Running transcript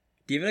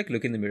Do you ever like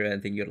look in the mirror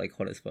and think you're like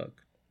hot as fuck?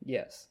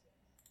 Yes.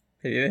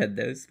 Have you ever had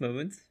those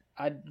moments?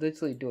 I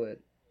literally do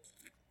it.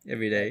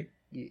 Every day?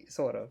 Yeah,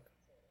 sort of.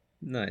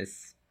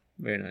 Nice.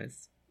 Very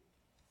nice.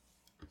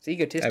 It's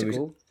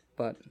egotistical,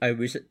 but... I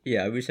wish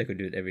I could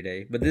do it every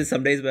day. But there's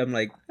some days where I'm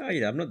like, oh,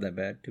 I'm not that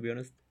bad, to be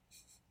honest.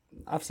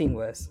 I've seen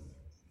worse.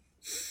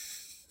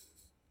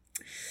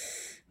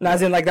 No,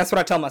 as in, like, that's what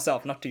I tell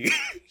myself, not to you.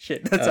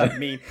 Shit, that sounded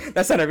mean.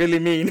 That sounded really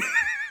mean.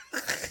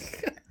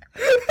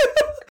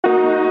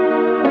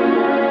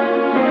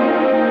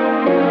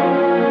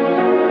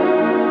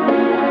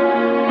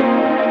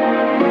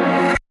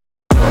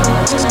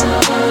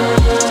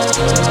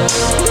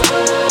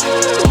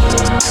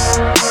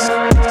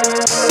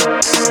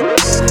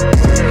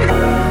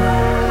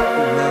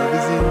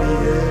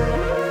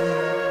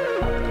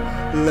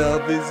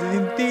 Love is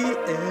in the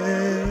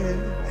air.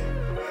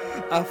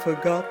 I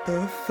forgot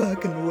the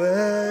fucking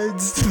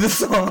words to the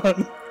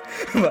song.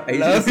 But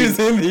love is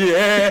in the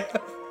air.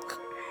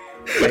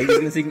 Are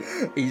you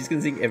just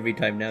gonna sing every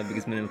time now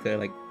because Manilka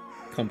like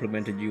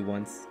complimented you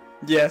once?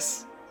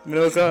 Yes.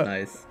 Manilka,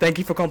 nice. Thank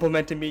you for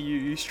complimenting me.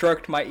 You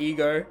stroked my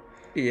ego.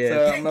 Yeah.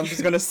 So I'm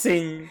just gonna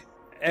sing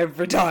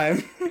every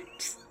time.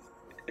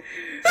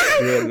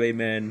 Broadway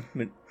man.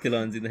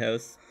 Dylan's in the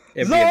house.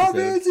 Every love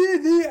episode. is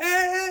in the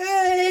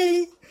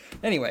air.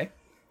 Anyway,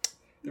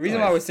 the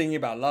reason why we're singing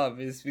about love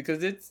is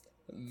because it's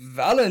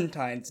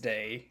Valentine's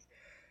Day.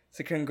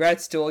 So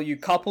congrats to all you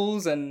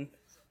couples and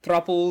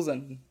thruples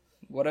and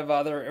whatever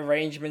other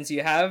arrangements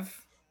you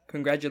have.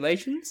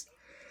 Congratulations.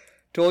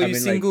 To all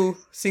you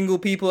single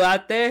people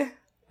out there,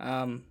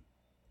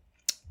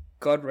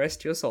 God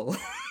rest your soul.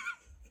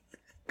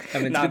 I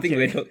mean,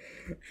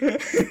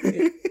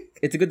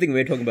 it's a good thing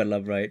we're talking about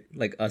love, right?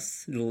 Like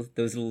us little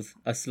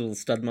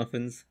stud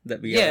muffins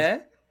that we are. Yeah,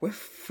 we're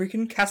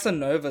freaking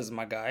Casanovas,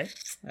 my guy.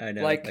 I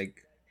know.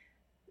 Like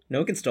no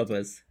one can stop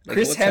us. Like,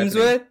 Chris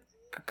Hemsworth,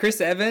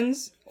 Chris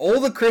Evans, all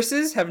the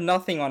Chris's have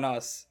nothing on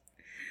us.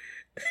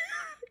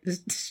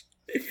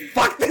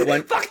 Fuck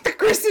the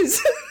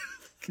Chris's.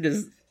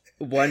 Just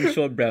one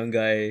short brown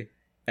guy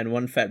and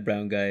one fat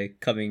brown guy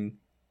coming.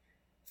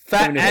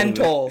 Fat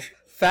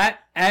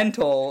and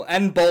tall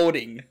and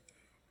balding.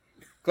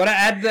 Gotta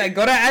add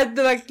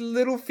the like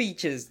little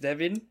features,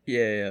 Devin.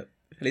 Yeah.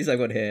 At least I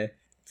got hair.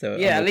 So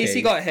yeah, at least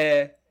he got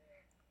hair.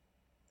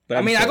 But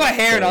I got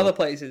hair in other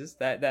places.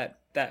 That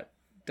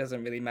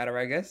doesn't really matter,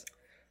 I guess.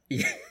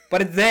 Yeah.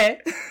 But it's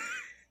there.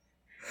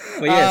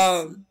 Well,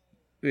 yes,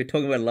 we're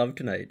talking about love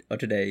tonight or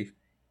today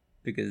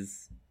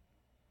because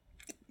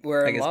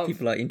we're I guess love.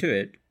 People are into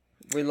it.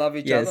 We love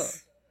each other.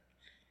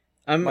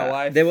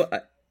 My wife.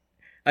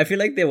 I feel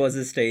like there was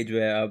a stage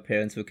where our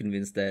parents were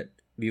convinced that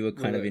we were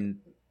kind of in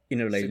a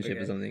relationship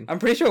or something. I'm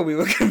pretty sure we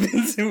were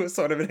convinced we were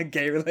sort of in a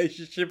gay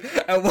relationship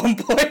at one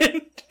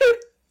point.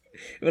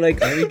 We're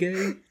like, are we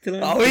gay?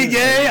 Are we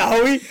gay?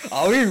 Are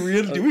we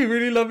real? Do we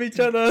really love each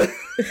other?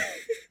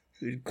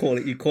 You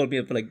called me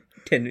up for like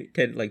 10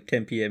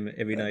 p.m.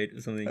 every night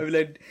or something. I'm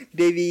like,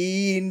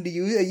 David,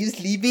 are you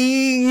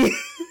sleeping?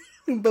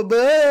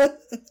 Baba.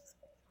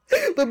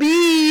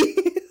 Baby.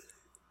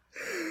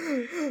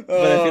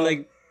 But I feel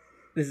like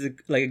this is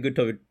like a good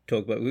topic to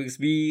talk about because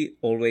we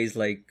always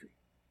like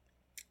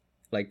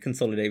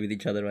consolidate with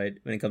each other, right?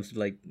 When it comes to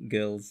like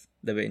girls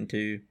that we're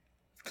into.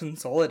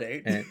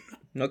 Consolidate?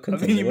 Not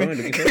consolidate. What am I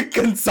looking for?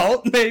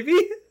 Consult, maybe?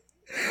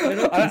 No,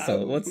 not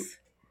consult. What's...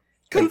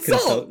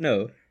 Consult?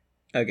 No.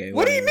 Okay.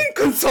 What do you mean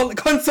consult?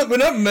 We're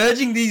not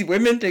merging these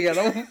women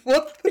together.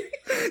 What?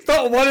 It's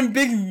not one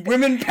big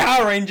women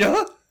Power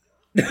Ranger.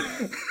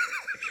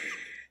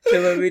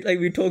 So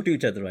we talk to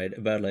each other, right?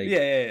 About like...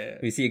 Yeah.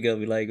 We see a girl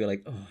we're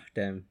like, oh,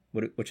 damn.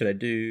 What should I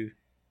do?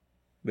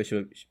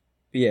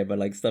 Yeah, but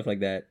like stuff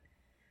like that.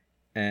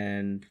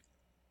 And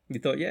we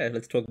thought, yeah,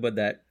 let's talk about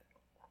that.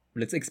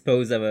 Let's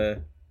expose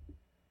our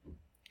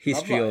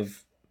history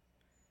of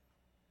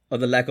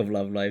the lack of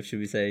love life, should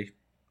we say?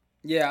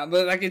 Yeah,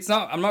 but like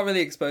I'm not really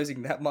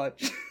exposing that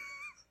much.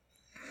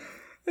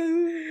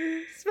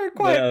 It's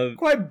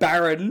quite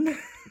barren.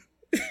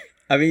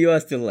 I mean, you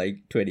are still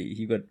like 20.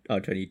 You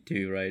got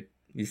 22, right?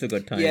 You still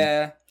got time.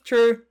 Yeah,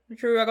 true.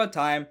 I got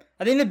time.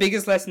 I think the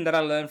biggest lesson that I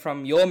learned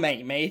from your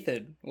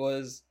method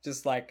was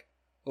just like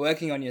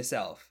working on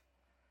yourself.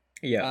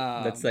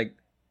 Yeah, that's like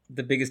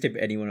the biggest tip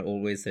anyone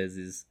always says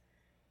is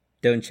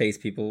don't chase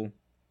people.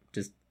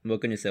 Just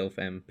work on yourself,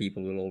 and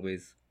people will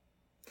always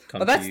come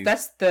to you.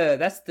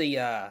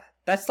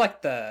 That's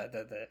like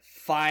the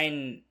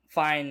fine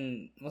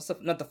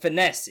not the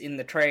finesse in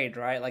the trade,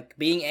 right? Like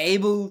being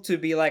able to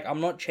be like,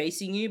 I'm not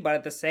chasing you, but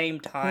at the same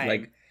time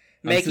like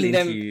making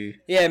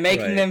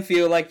them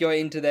feel like you're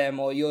into them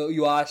or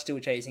you are still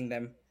chasing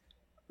them.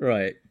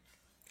 Right.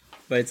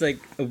 But it's like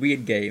a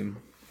weird game.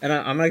 And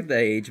I'm like the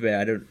age where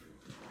I don't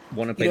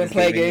want to play this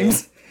game anymore.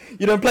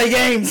 You don't play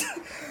games.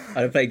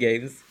 I don't play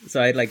games.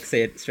 So I'd like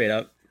say it straight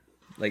up.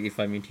 Like if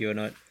I'm into you or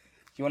not.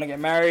 You want to get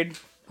married?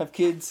 Have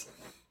kids?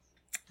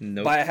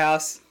 Nope. Buy a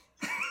house?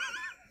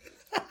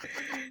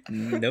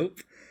 Nope.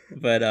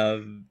 But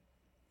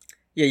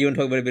yeah, you want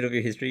to talk about a bit of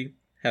your history?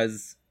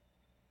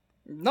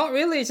 Not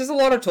really. It's just a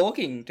lot of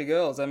talking to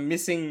girls. I'm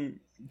missing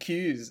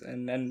cues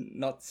and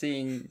not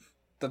seeing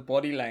the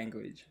body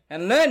language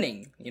and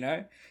learning. You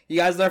know, you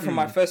guys learn from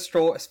my first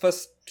story.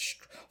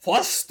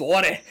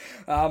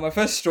 My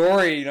first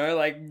story. You know,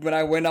 like when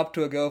I went up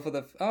to a girl for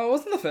the. Oh, it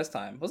wasn't the first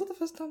time. Was it the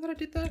first time that I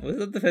did that? Was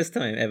it the first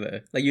time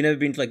ever? Like you never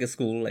been to like a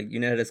school, like you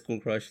never had a school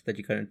crush that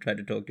you kind of tried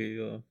to talk to,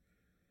 or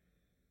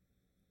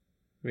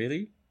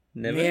really?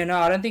 Never. Yeah, no,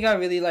 I don't think I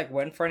really like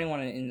went for anyone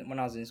when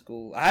I was in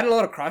school. I had a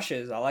lot of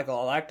crushes. I liked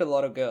a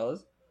lot of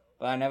girls,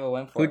 but I never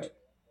went for it.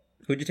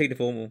 Who'd you take the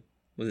formal?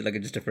 Was it like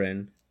just a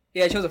friend?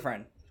 Yeah, she was a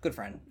friend. Good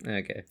friend.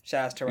 Okay.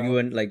 Shout out to her.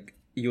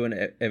 You weren't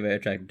ever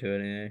attracted to her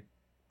anyway.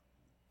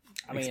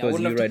 I mean,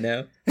 exposing you right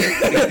now.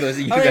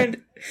 Exposing you. I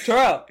mean,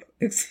 Terrell.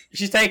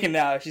 She's taken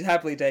now. She's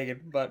happily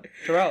taken. But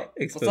Terrell,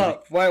 what's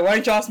up? Why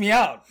didn't you ask me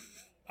out?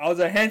 I was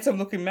a handsome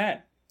looking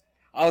man.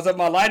 I was at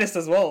my lightest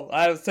as well.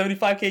 I was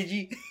 75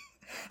 kg.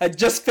 I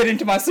just fit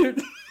into my suit.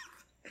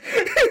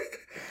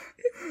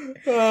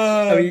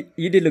 I mean,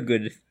 you did look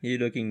good. You're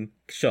looking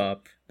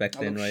sharp back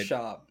then, right?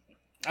 Sharp.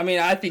 I mean,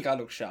 I think I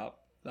look sharp.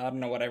 I don't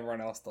know what everyone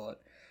else thought.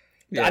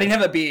 Yeah. I didn't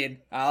have a beard.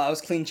 I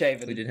was clean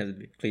shaven. We didn't have the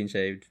beard. Clean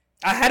shaved.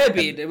 I had a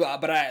beard,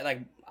 but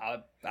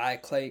I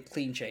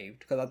clean shaved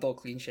because I thought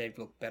clean shaved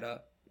looked better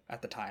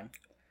at the time.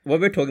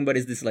 What we're talking about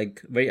is this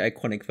like very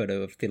iconic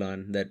photo of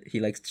Thilan that he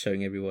likes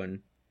showing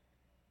everyone.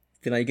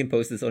 Thilan, you can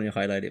post this on your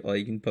highlight, or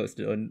you can post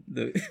it on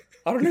the.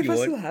 I don't know if I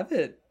still have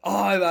it.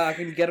 Oh, I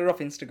can get it off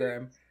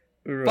Instagram.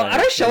 Right. But I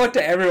don't show it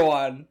to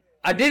everyone.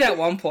 I did at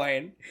one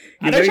point.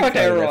 I don't show it to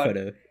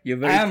everyone. You're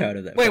very proud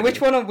of that. Wait,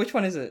 photo. Which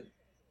one is it?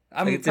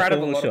 I'm like proud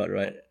of a lot shot,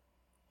 right?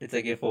 It's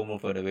like a formal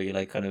photo where you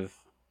like kind of.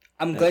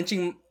 I'm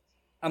clenching.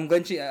 Am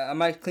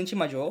I clenching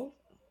my jaw?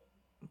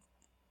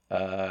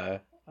 I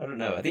don't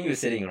know. I think you were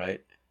sitting,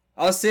 right?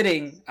 I was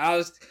sitting.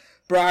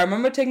 Bro, I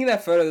remember taking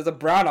that photo. There's a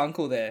brown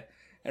uncle there.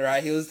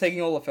 Right, he was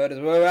taking all the photos.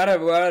 We were at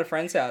a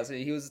friend's house.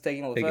 He was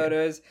taking all the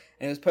photos,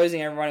 and he was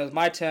posing everyone. It was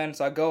my turn,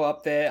 so I go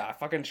up there. I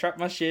fucking strap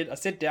my shit. I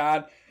sit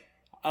down.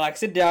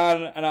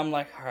 And I'm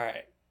like, all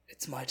right,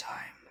 it's my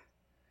time.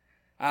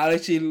 I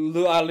literally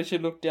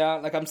look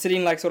down. Like I'm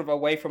sitting like sort of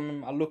away from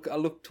him. I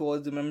look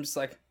towards him. And I'm just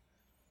like,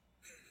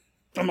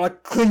 I'm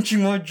like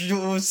clenching my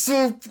jaw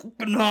so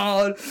fucking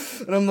hard,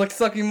 and I'm like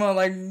sucking my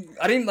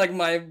I didn't like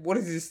my what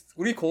is this?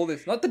 What do you call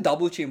this? Not the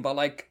double chin, but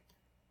like,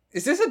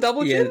 is this a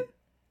double chin?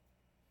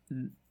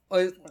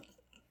 I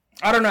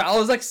don't know. I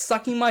was like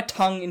sucking my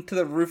tongue into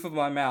the roof of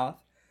my mouth.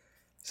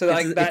 So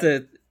like it's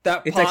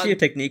actually a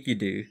technique you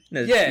do.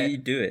 No, yeah, you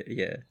do it.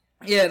 Yeah.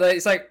 Yeah,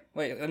 it's like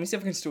wait. Let me see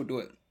if I can still do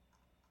it.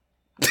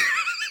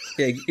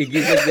 Yeah, it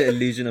gives like the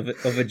illusion of a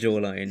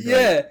jawline.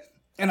 Yeah, right?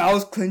 And I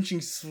was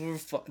clenching so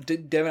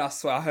Devin, I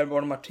swear, I heard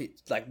one of my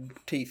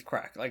teeth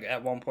crack. Like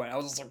at one point, I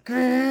was just like,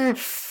 and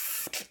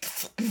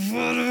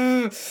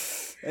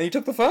he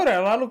took the photo,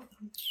 and I looked.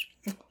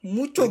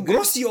 Mucho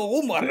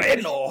grosio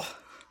moreno.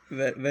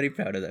 Very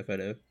proud of that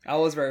photo. I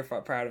was very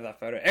proud of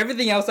that photo.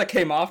 Everything else that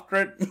came after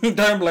it,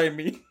 don't blame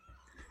me.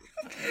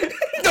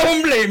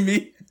 Don't blame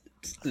me.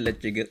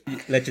 Let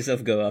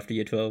yourself go after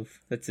you're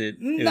 12. That's it.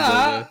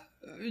 Nah,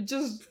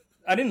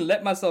 I didn't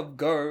let myself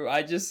go.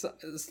 I just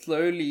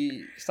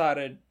slowly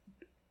started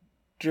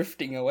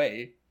drifting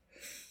away.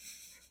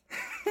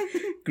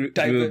 Grew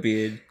a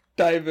beard.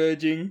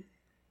 Diverging.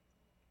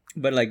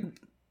 But like,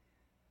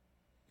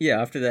 yeah,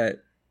 after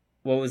that,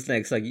 what was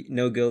next? Like,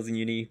 no girls in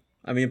uni?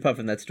 I mean, apart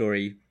from that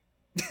story.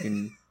 I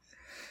mean,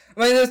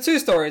 there's two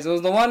stories. There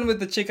was the one with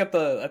the chick at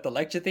the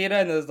lecture theatre,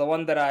 and there's the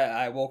one that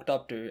I walked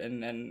up to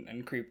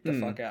and creeped the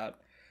fuck out.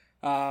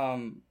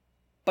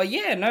 But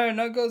yeah,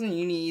 no girls in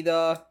uni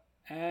either.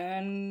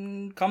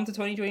 And come to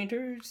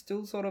 2022,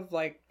 still sort of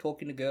like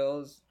talking to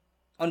girls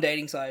on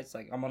dating sites.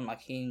 Like, I'm on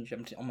like Hinge,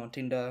 I'm on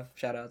Tinder.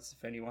 Shout outs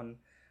if anyone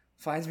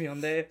finds me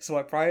on there.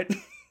 Swipe right,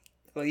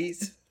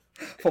 please.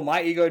 For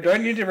my ego,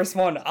 don't need to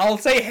respond. I'll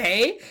say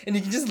hey, and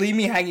you can just leave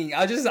me hanging.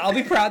 I'll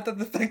be proud of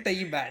the fact that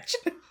you matched.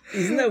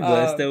 Isn't that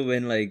worse though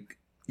when like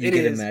you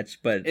get a match,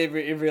 but it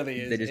really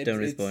is. They just don't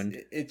respond.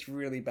 It's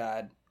really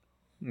bad.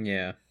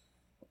 Yeah.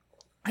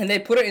 And they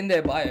put it in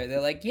their bio.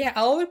 They're like, yeah,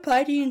 I'll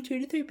reply to you in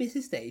 2 to 3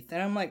 business days.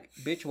 And I'm like,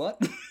 bitch,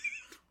 what?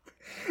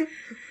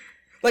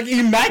 Like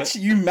you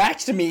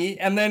matched me,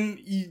 and then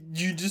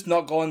you just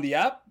not go on the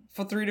app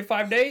for 3 to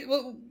 5 days.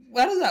 Well,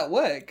 how does that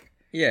work?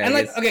 Yeah, and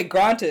like, okay,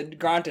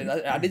 granted,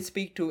 I did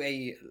speak to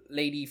a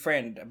lady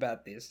friend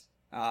about this,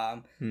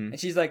 and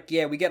she's like,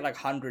 yeah, we get like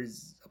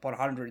hundreds upon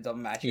hundreds of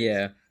matches.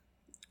 Yeah,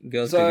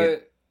 girls can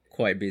get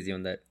quite busy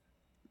on that.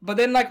 But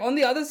then, like on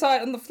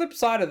the flip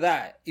side of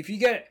that, if you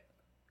get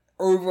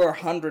over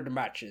 100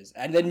 matches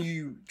and then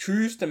you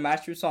choose to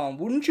match with someone,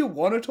 wouldn't you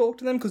want to talk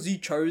to them because you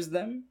chose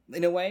them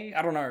in a way?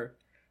 I don't know.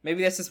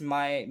 Maybe that's just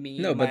my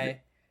man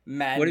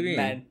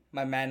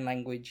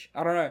language.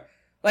 I don't know.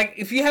 Like,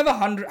 if you have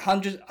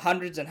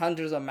hundreds and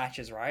hundreds of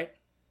matches, right?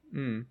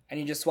 And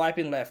you're just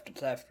swiping left,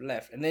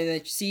 and then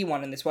they see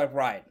one and they swipe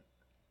right.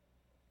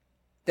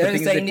 They don't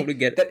say anything.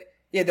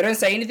 They don't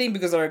say anything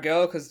because they're a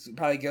girl, because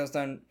probably girls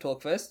don't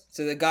talk first.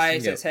 So the guy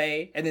says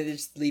hey, and then they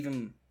just leave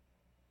him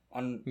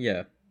on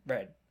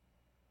red.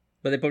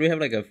 But they probably have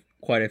like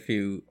quite a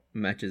few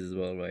matches as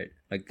well, right?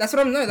 Like That's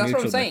what I'm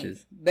mutual saying.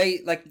 matches.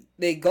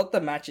 They got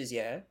the matches,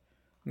 yeah,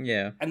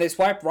 Yeah. and they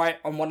swipe right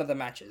on one of the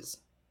matches.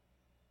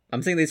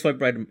 I'm saying they swipe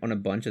right on a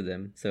bunch of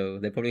them, so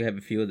they probably have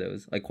a few of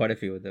those, like quite a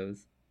few of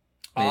those.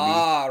 Maybe.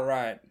 Ah,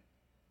 right.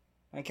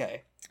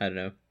 Okay. I don't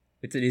know.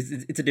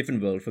 It's a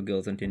different world for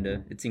girls on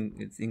Tinder. It's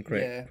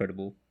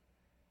incredible.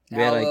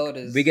 Our world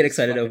We get is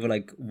excited fucking- over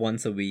like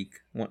once a week,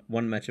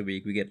 one match a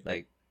week. We get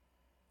like,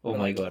 oh We're,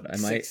 my like, god,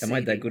 am I that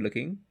succeeding. good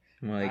looking?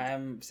 I'm like,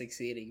 I'm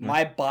succeeding.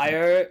 My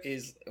bio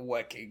is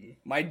working.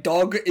 My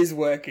dog is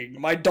working.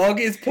 My dog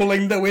is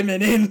pulling the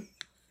women in.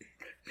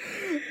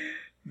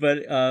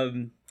 but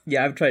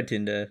yeah, I've tried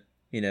Tinder,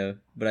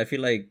 but I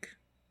feel like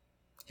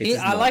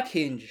I like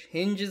Hinge.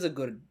 Hinge is a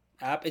good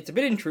app. It's a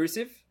bit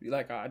intrusive.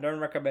 Like, I don't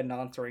recommend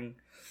answering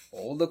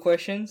all the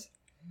questions.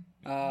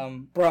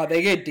 Bro,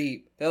 they get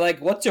deep. They're like,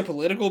 what's your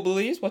political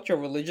beliefs? What's your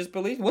religious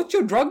beliefs? What's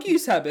your drug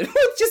use habit?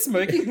 What's your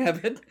smoking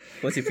habit?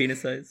 What's your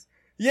penis size?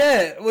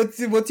 Yeah, what's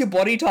your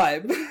body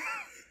type?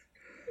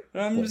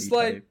 And I'm Body just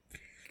like,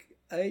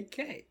 type.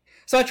 okay.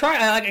 So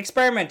I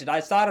experimented. I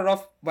started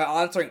off by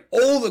answering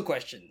all the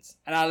questions,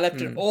 and I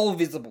left it all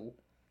visible.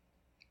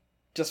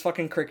 Just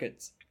fucking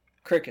crickets.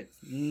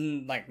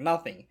 Like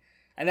nothing.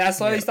 And then I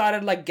slowly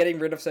started like getting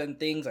rid of certain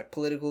things, like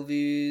political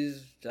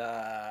views.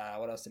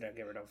 What else did I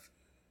get rid of?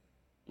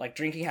 Like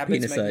drinking habits,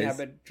 Penis smoking size.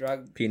 habit,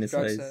 drug Penis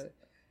drugs.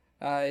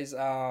 size.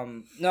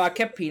 No, I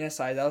kept penis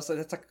size. That's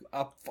like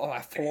I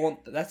flaunt.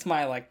 That's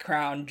my like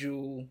crown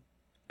jewel.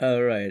 Oh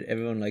right,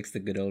 everyone likes the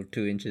good old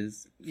 2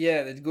 inches.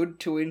 Yeah, the good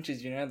 2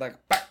 inches. Like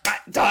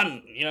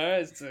done.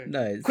 It's a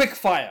Nice. quick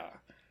fire.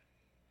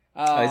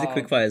 Is it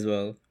quick fire as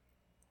well?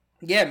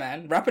 Yeah,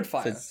 man, rapid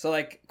fire. it's- So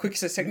like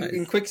Nice.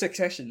 in quick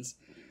successions.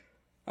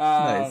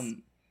 Nice.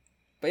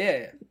 But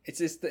yeah, it's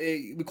just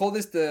we call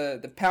this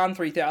the Pound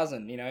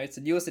 3000. It's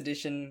the newest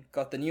edition.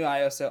 Got the new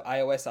iOS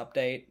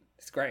update.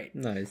 It's great.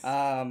 Nice.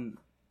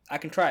 I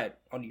can try it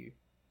on you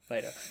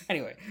later.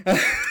 Anyway,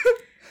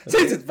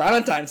 since it's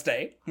Valentine's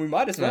Day, we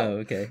might as well. Oh,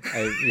 okay.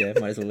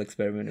 Might as well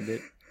experiment a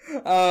bit.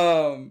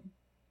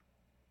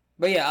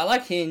 But yeah, I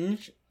like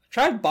Hinge.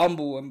 Tried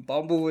Bumble, and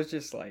Bumble was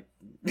just like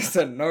it's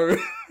a no.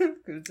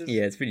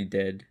 Yeah, it's pretty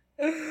dead.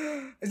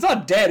 It's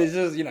not dead. It's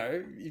just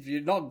if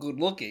you're not good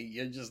looking,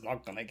 you're just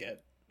not gonna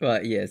get.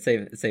 Well, yeah,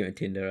 same with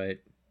Tinder, right?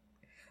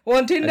 Well,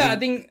 on Tinder, I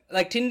think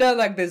Tinder,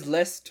 there's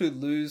less to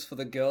lose for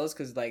the girls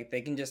because they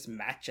can just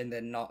match and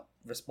then not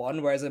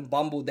respond. Whereas in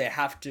Bumble, they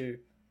have to.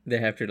 They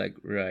have to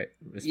respond.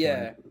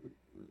 Yeah.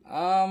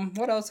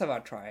 What else have I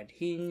tried?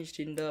 Hinge,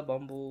 Tinder,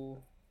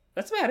 Bumble.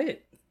 That's about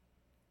it.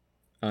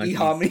 Aunties.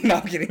 eHarmony. No,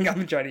 I'm kidding.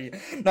 I'm trying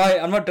to. No,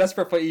 I'm not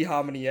desperate for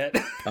eHarmony yet.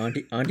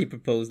 Auntie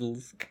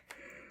proposals.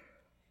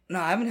 No,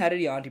 I haven't had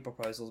any auntie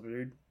proposals,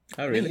 dude.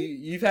 Oh really?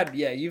 You've had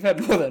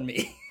more than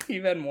me.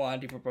 You've had more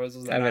auntie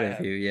proposals than I've had I a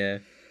few. Yeah,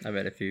 I've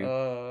had a few.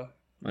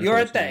 You're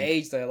at that Unfortunately.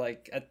 age though,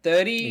 like at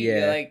 30,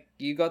 Yeah.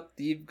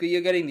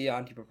 you're getting the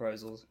auntie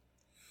proposals.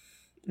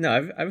 No,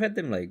 I've had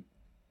them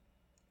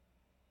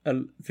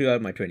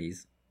throughout my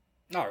 20s.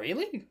 Oh,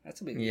 really?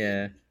 That's a big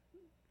Yeah,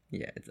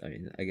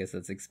 I guess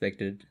that's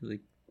expected.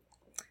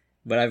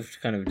 But I've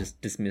kind of just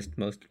dismissed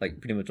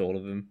pretty much all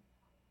of them.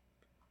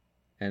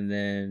 And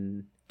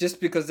then Just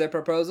because they're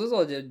proposals,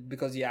 or just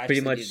because you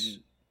actually Pretty much-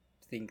 didn't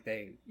think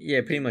they? yeah,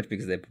 pretty much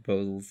because they're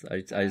proposals.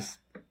 I just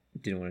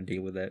didn't want to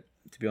deal with that,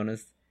 to be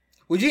honest.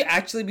 Would you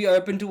actually be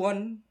open to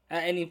one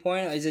at any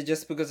point, or is it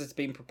just because it's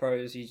been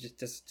proposed, you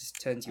just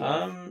turns you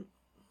off?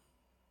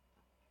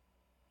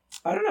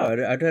 I don't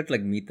know. I'd have to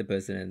meet the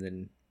person and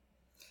then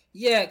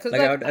Yeah, because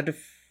I'd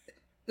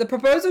the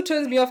proposal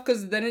turns me off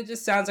because then it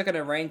just sounds like an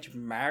arranged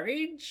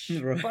marriage.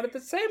 Right. But at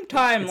the same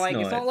time, It's it's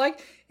not. not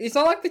like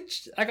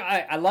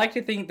I like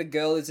to think the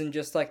girl isn't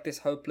just this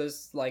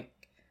hopeless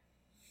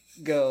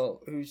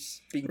girl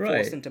who's being forced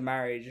Right. into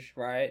marriage,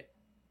 right?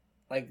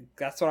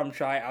 That's what I'm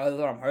trying. That's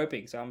what I'm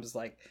hoping. So I'm just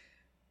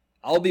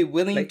I'll be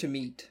willing to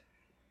meet.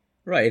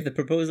 right. If the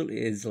proposal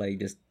is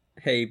just,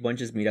 hey, why don't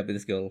you just meet up with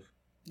this girl for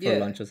Yeah.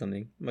 lunch or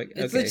something? I'm like,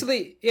 It's okay.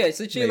 literally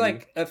maybe.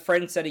 like a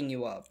friend setting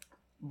you up,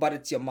 but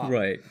it's your mom.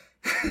 Right.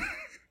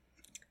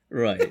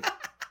 Right.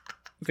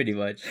 Pretty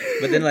much.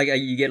 But then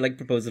you get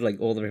proposals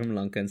all the way from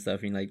Lanka and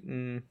stuff, and you're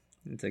like,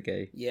 it's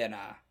okay. Yeah, nah.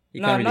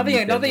 You No, can't really meet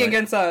them,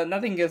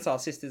 nothing against our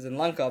sisters in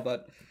Lanka,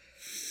 but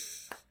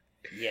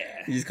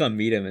yeah. You just can't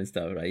meet them and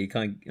stuff, right? You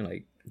can't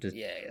just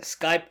Yeah,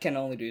 Skype can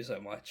only do so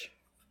much.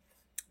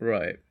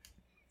 right.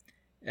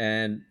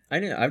 And I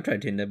know I've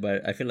tried Tinder,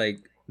 but I feel like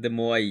the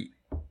more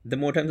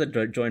times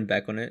I join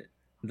back on it,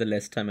 the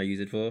less time I use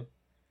it for.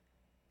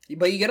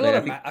 But you get a Like, lot I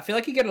of. think- I feel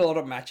like you get a lot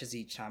of matches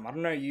each time. I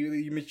don't know.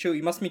 You mature.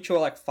 You must mature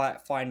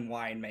fine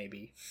wine,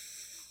 maybe.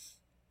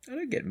 I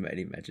don't get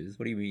many matches.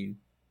 What do you mean?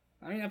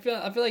 I mean, I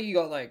feel like you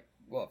got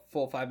 4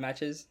 or 5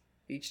 matches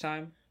each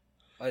time,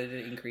 or did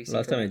it increase?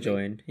 Last time I incrementally?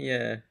 joined,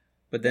 yeah.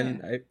 But then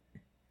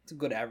It's a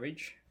good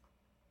average.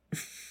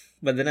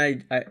 But then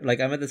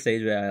I'm at the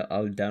stage where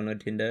I'll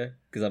download Tinder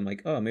because I'm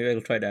like, oh, maybe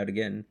I'll try it out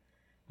again.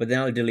 But then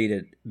I'll delete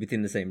it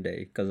within the same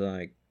day because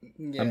I'm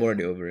Yeah. I'm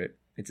already over it.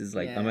 It's just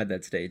like I'm Yeah. at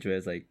that stage where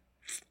it's like,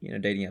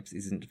 dating apps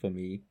isn't for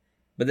me.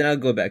 But then I'll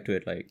go back to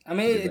it. Like, I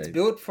mean, because it's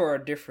built for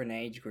a different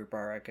age group,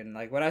 I reckon.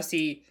 Like when I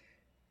see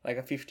like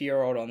a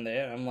 50-year-old on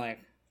there, I'm like,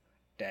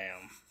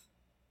 damn.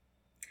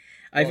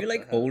 I What feel the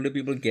like hell? older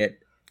people get,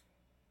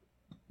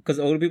 because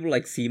older people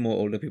like see more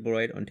older people,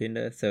 right, on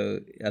Tinder. So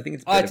I think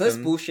it's Oh, better it's for less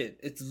them. bullshit.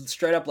 It's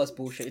straight up less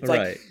bullshit. It's like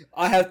Right,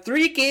 I have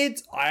 3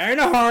 kids. I own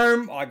a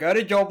home. I go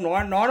to job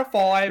nine to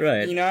five.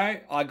 right.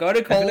 I go to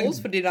I feel like Coles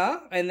for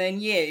dinner, and then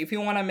yeah, if you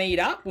want to meet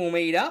up, we'll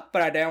meet up.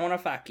 But I don't want to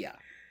fuck ya.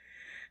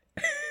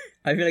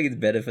 I feel like it's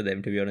better for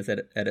them, to be honest,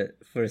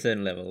 for a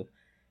certain level.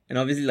 And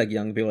obviously, like,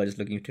 young people are just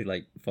looking to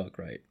like fuck,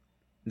 right?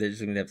 They're just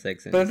looking to have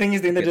sex But the and thing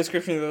is, in the get.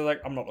 description, they're like,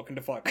 "I'm not looking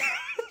to fuck."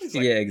 It's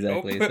like, Yeah,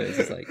 exactly. nope. So it's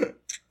just like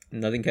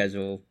nothing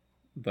casual,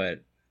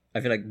 but I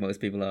feel like most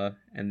people are.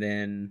 And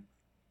then,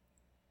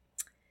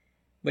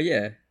 but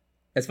yeah,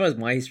 as far as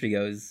my history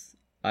goes,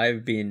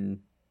 I've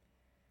been,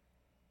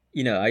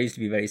 I used to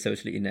be very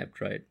socially inept,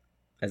 right?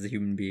 As a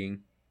human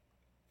being,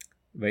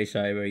 very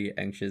shy, very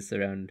anxious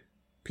around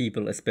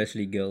people,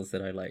 especially girls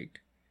that I liked.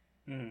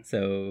 Mm.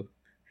 So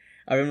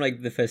I remember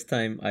like the first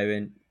time I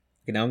went.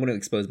 Okay, now I'm gonna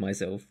expose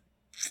myself.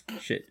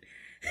 Shit.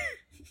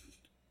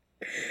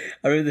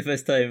 I remember the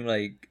first time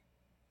like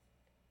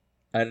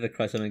I had a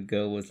crush on a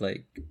girl was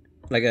like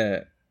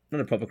a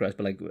not a proper crush,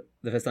 but like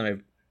the first time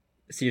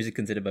I seriously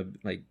considered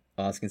like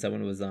asking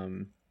someone was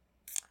in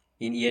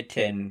year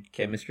 10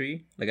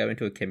 chemistry. Like I went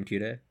to a chem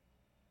tutor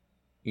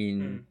in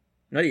Mm.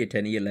 not year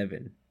 10, year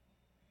 11,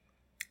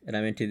 and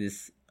I went to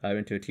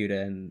a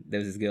tutor and there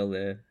was this girl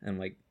there, and I'm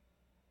like,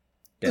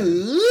 damn,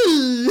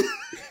 Ooh.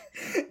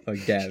 oh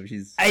damn,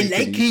 she's I like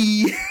pretty.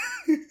 you.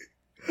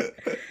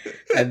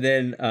 And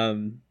then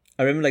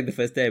I remember like the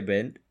first day I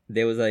went,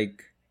 there was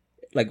like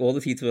all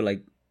the seats were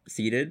like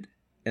seated,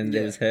 and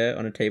there Yeah. was her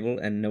on a table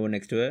and no one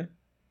next to her,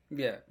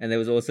 Yeah. and there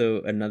was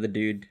also another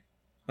dude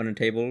on a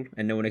table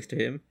and no one next to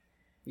him,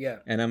 Yeah.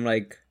 and I'm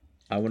like,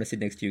 I want to sit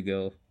next to you,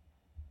 girl.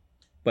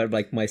 But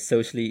like my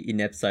socially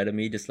inept side of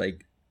me just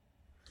like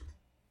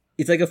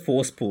it's like a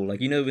force pull, like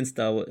when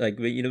Star Wars, like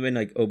when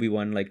like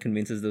Obi-Wan like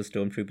convinces those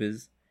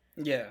stormtroopers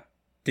Yeah.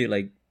 to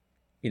like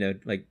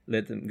like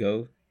let them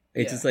go.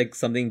 It's Yeah. just like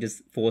something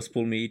just force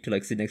pull me to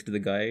like sit next to the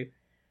guy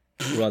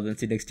rather than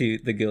sit next to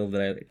the girl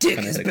that I Dick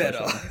kind of is had a crush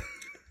better.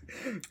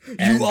 on. You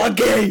And are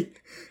gay.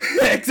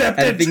 and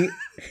Accepted. the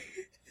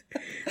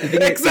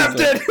thing is,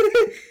 Accepted.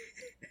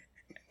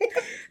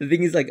 the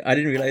thing is like I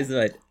didn't realize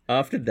that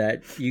after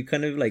that you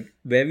kind of like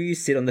wherever you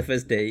sit on the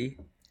first day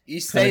You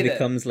kind stay of there.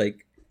 becomes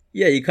like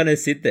you kind of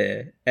sit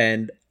there,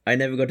 and I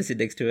never got to sit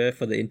next to her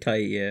for the entire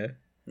year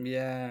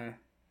Yeah.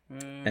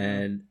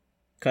 and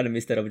kind of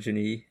missed that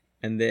opportunity.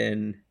 And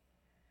then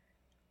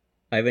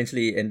I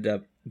eventually ended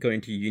up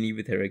going to uni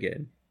with her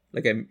again.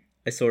 Like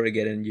I saw her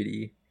again in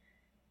uni,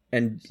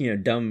 and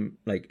dumb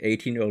like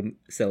 18-year-old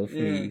self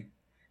me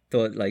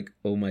thought like,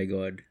 oh my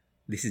god,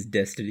 this is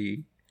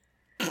destiny.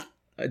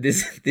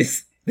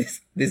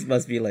 This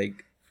must be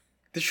like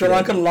The Sri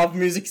Lankan love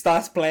music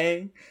starts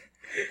playing.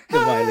 the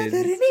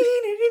violins.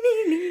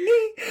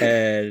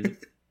 And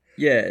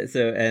yeah,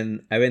 so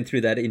and I went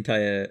through that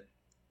entire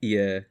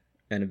year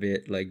and a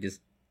bit, like just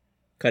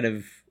kind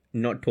of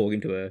not talking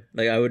to her.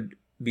 Like I would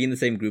be in the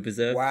same group as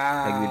her.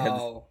 Like we'd have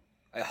this, Wow.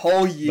 A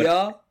whole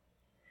year?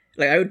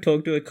 like I would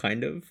talk to her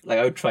kind of. Like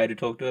I would try to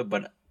talk to her,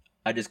 but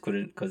I just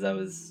couldn't because I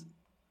was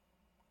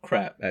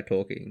crap at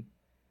talking.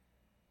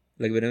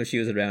 Like whenever she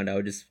was around, I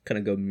would just kind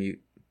of go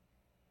mute.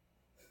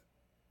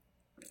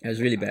 It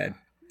was really bad.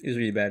 It was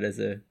really bad as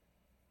a.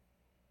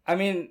 I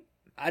mean,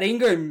 I didn't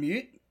go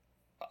mute.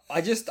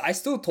 I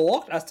still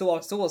talked. I still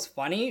was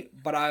funny,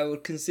 but I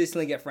would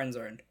consistently get friend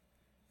zoned.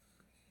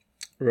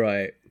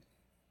 Right.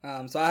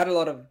 So I had a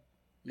lot of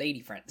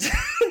lady friends.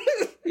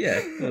 Yeah.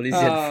 Well, at least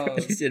at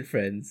least you had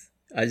friends.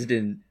 I just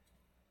didn't.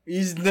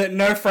 He's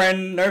no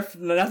friend,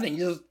 nothing.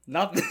 Just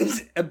nothing.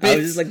 A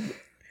bit.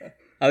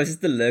 I was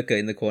just the lurker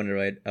in the corner,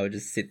 right? I would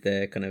just sit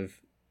there, kind of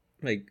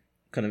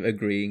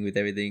agreeing with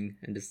everything,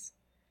 and just.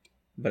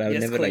 But I would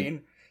yes, never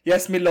queen.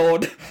 Yes, my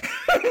lord.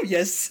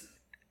 Yes.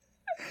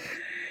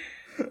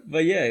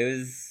 But yeah,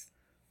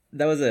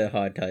 that was a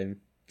hard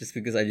time, just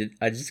because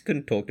I just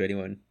couldn't talk to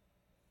anyone,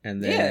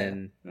 and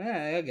then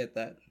Yeah, I get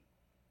that.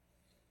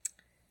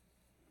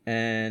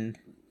 and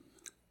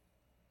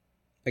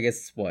I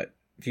guess a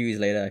few years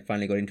later I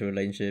finally got into a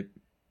relationship,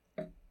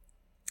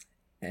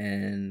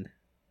 and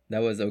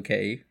that was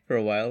okay for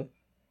a while.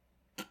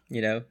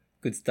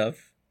 Good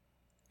stuff.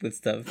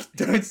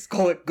 Don't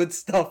call it good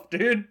stuff,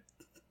 dude.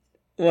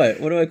 What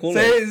do I call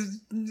it?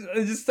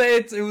 Just say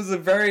it was a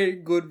very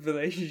good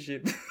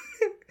relationship.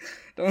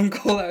 Don't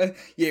call it.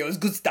 Yeah, it was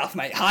good stuff,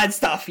 mate. Hard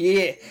stuff,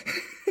 yeah.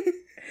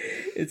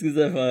 It's good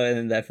stuff, and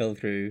then that fell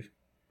through.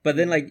 But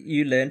then, like,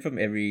 you learn from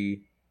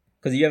every,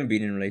 because you haven't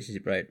been in a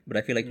relationship, right? But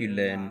I feel like you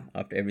learn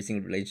after every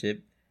single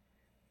relationship,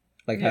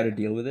 like how to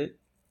deal with it.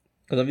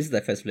 Because obviously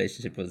that first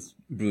relationship was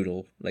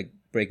brutal, like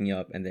breaking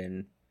up and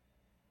then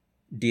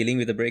dealing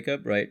with the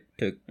breakup, right?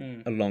 Took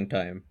a long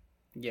time.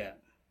 Yeah.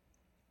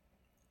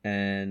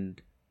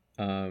 And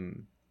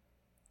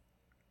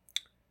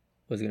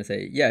was I gonna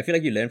say? Yeah, I feel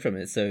like you learn from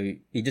it, so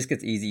it just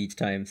gets easy each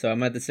time. So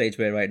I'm at the stage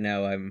where right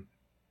now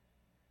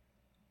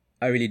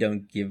I really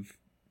don't give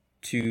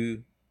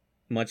too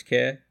much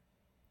care.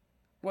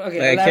 Well,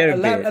 okay, Like I care a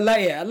bit.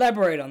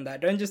 Elaborate on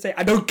that. Don't just say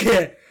I don't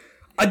care.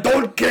 I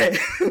don't care.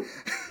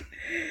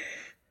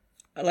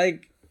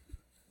 Like,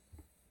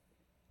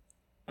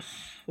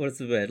 what's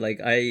the word? Like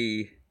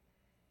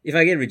if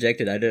I get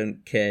rejected, I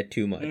don't care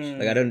too much.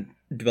 Like I don't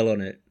dwell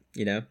on it.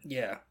 You know?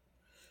 Yeah.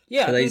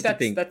 Yeah, I Because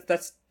think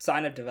that's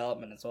sign of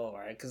development as well,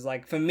 right? Because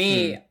like for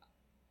me,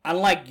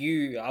 unlike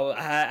you,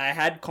 I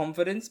had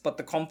confidence, but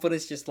the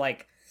confidence just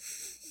like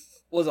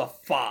was a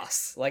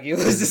farce. Like it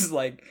was just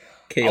like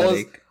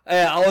chaotic.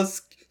 I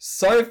was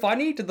so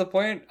funny to the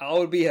point I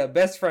would be her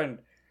best friend.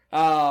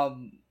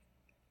 And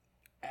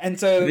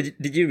so But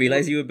did you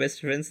realize you were best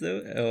friends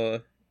though,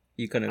 or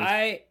you kind of?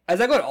 As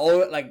I got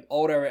older,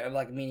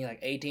 like meaning like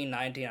 18,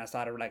 19, I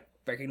started like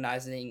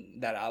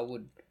recognizing that I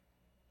would,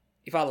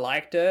 if I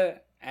liked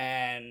her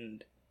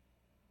and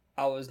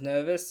I was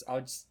nervous, I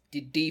would just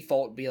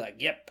default be like,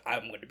 yep,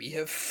 I'm going to be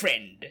her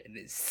friend. And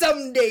then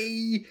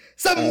someday,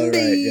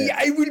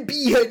 I will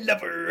be her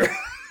lover.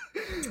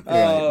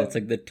 Right, that's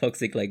like the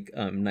toxic, like,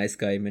 nice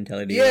guy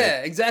mentality. Yeah,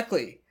 right?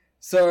 exactly.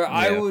 So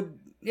I would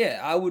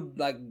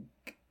like,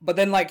 but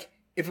then like,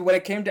 when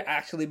it came to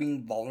actually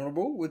being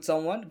vulnerable with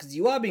someone, because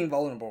you are being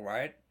vulnerable,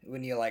 right?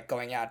 When you're like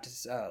going out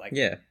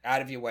to,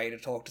 out of your way to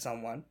talk to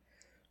someone,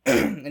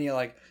 and you're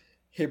like,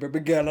 hey, baby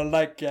girl, I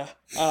like ya.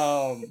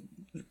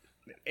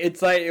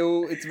 It's like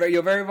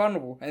you're very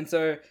vulnerable, and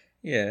so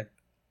Yeah.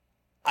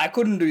 I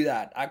couldn't do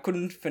that. I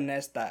couldn't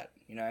finesse that.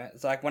 You know,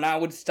 it's like when I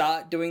would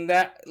start doing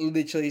that,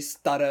 literally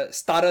stutter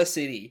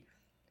city.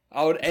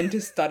 I would enter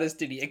stutter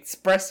city,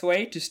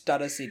 expressway to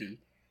stutter city.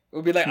 It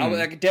would be like I would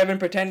like Devin,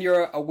 pretend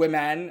you're a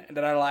woman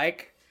that I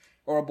like,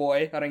 or a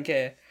boy. I don't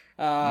care.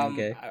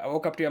 Okay. I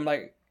woke up to you. I'm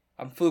like,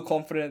 I'm full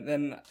confident.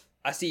 Then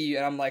I see you,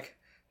 and I'm like,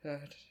 Hey,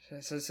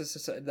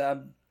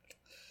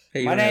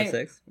 you my wanna have name,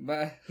 sex?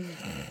 but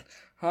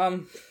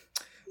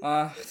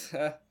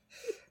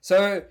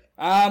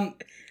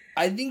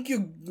I think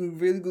you're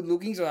really good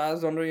looking. So I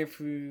was wondering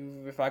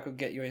if I could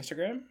get your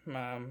Instagram,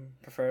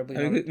 preferably.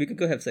 I mean, we could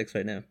go have sex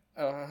right now.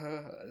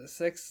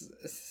 Sex.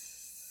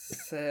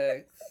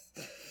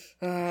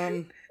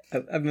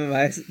 I mean,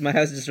 my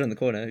house is just around the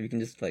corner. We can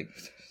just like,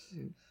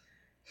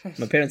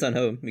 my parents aren't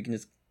home. We can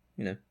just,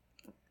 you know.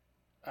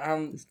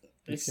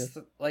 It's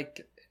go.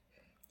 like,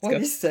 Let's what go.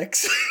 is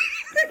sex?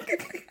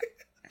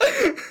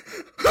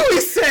 Who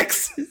is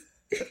sex?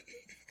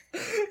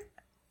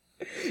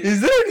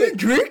 Is there a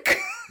drink?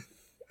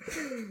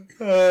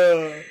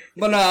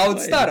 But no, I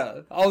would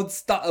stutter.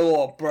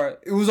 Oh, bro,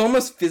 it was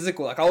almost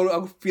physical. Like I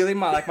would feel in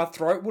my my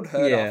throat would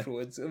hurt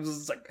afterwards. It was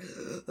just like,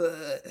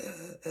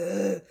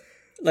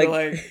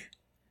 like,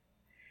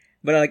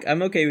 but like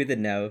I'm okay with it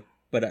now.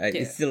 But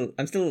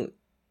I'm still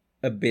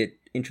a bit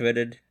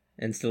introverted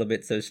and still a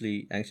bit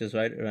socially anxious,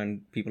 right,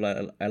 around people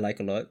I like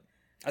a lot.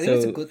 I think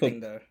it's a good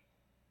thing though.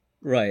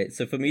 Right.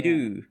 So for me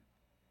to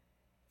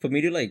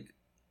like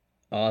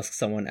ask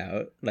someone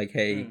out, like,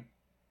 hey.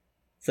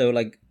 So,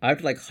 like, I have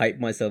to, like, hype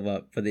myself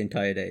up for the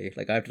entire day.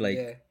 Like, I have to,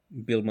 like,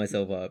 build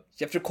myself up.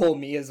 You have to call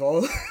me as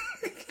well.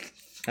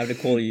 I have to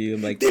call you.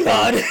 I'm like,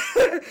 Dillard,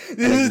 this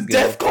is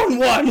DEFCON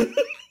 1.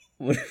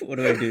 What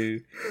do I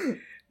do?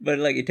 But,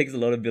 like, it takes a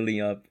lot of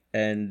building up.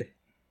 And,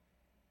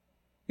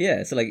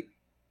 yeah, so, like,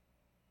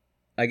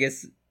 I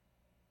guess,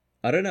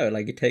 I don't know.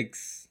 Like,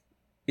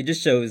 it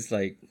just shows,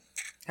 like,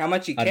 how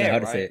much you care, I don't know how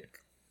right? to say it.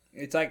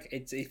 It's like,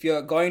 if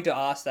you're going to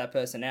ask that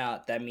person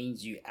out, that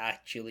means you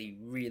actually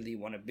really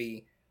want to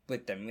be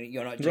with them.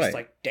 You're not just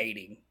like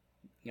dating.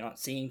 You're not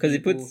seeing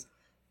people,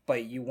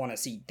 but you want to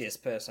see this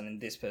person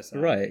and this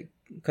person. Right.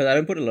 Because I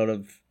don't put a lot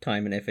of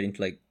time and effort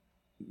into like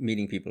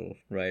meeting people,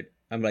 right?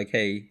 I'm like,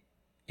 hey, do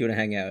you want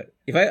to hang out?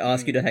 If I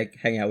ask you to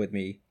hang out with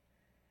me,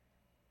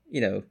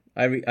 you know,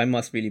 I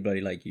must really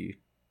bloody like you.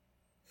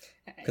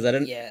 Because I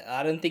don't... Yeah,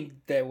 I don't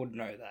think they would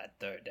know that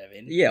though,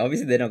 Devin. Yeah,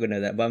 obviously they're not going to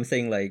know that. But I'm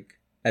saying like,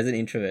 as an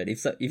introvert,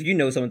 if you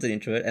know someone's an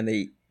introvert and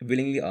they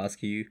willingly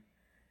ask you,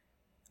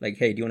 like,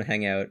 hey, do you want to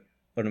hang out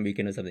on a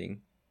weekend or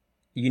something?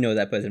 You know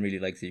that person really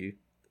likes you.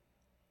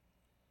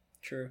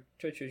 True.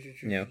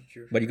 Yeah,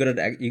 but you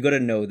gotta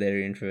know they're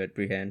an introvert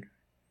pre-hand.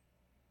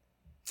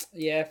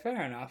 Yeah,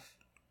 fair enough.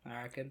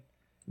 I reckon.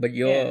 But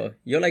you're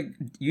like,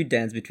 you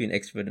dance between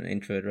extrovert and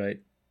introvert, right?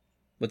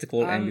 What's it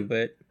called?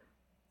 Ambivert.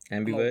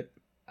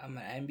 I'm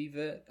an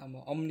ambivert. I'm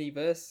an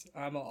omniverse.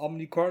 I'm an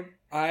omnicorn.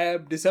 I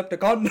am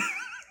Decepticon.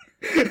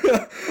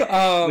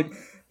 No,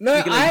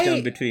 you can like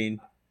jump between.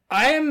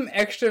 I am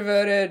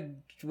extroverted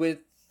with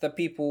the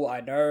people I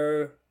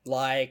know,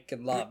 like,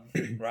 and love.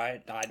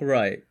 Right.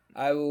 Right.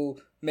 I will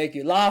make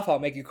you laugh. I'll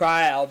make you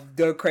cry. I'll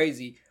go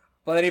crazy.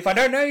 But then if I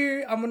don't know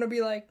you, I'm gonna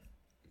be like,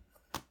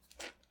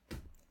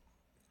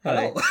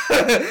 hello,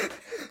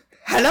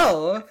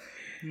 hello.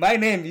 My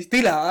name is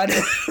Dillard.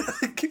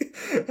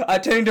 I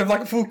turn into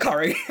like a full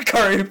curry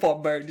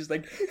pop mode, just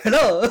like,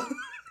 hello.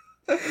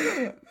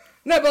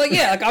 No, but like,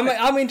 yeah, like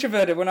I'm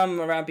introverted when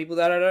I'm around people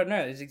that I don't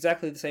know. It's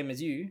exactly the same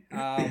as you.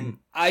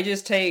 I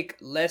just take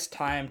less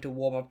time to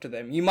warm up to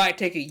them. You might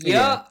take a year.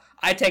 Yeah.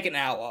 I take an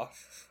hour.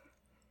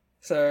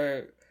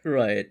 So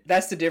Right.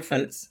 that's the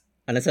difference.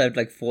 Unless I have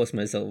like force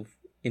myself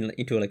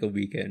into like a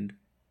weekend,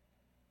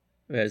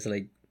 where it's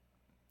like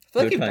I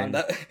feel like no you've time. done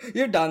that.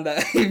 You've done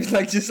that. You've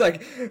like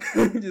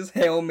just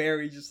Hail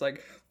Mary, just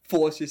like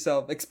force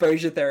yourself.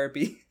 Exposure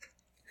therapy.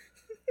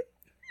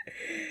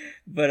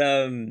 But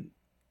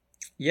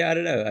yeah, I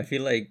don't know. I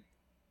feel like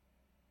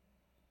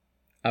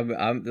I'm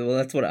well.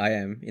 That's what I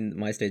am in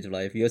my stage of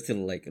life. You're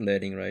still like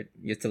learning, right?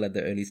 You're still at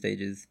the early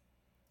stages.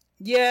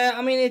 Yeah,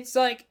 I mean, it's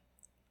like,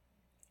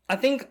 I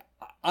think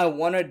I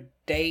want to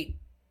date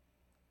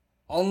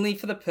only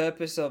for the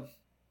purpose of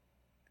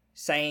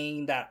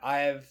saying that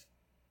I've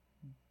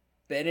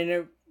been in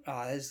a.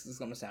 Oh, this is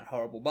gonna sound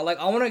horrible, but like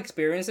I want to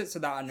experience it so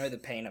that I know the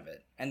pain of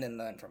it and then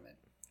learn from it.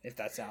 If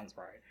that sounds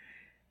right.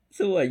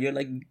 So what? You're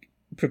like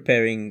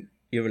preparing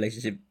your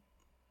relationship.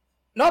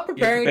 Not You're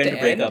preparing preparing to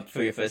to break end. up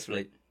for your first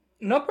relate.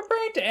 Not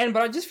preparing to end,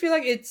 but I just feel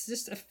like it's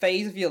just a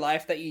phase of your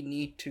life that you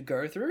need to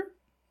go through.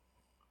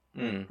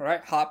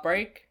 Right?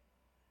 Heartbreak,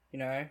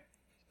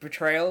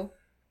 betrayal,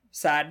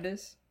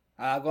 sadness.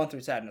 I've gone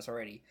through sadness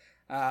already.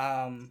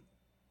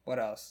 What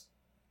else?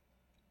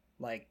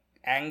 Like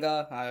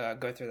anger. I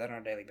go through that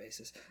on a daily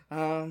basis.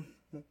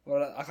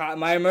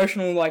 My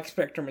emotional like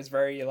spectrum is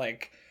very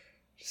like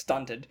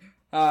stunted.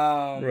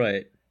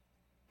 Right.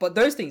 But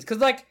those things, because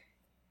like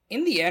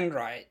in the end,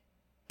 right,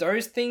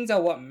 those things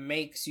are what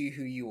makes you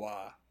who you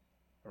are,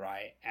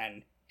 right?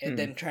 And it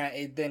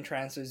then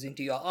transfers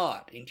into your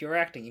art, into your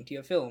acting, into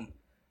your film,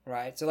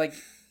 right? So like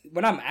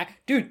when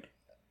dude,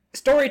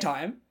 story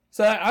time.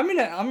 So I'm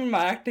in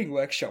my acting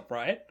workshop,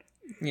 right?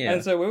 Yeah.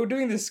 And so we were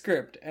doing this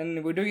script,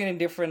 and we're doing it in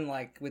different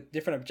like with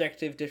different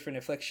objectives, different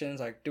inflections,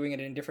 like doing it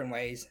in different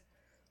ways.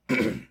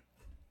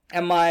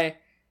 And my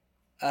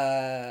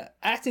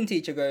acting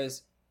teacher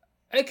goes,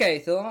 "Okay,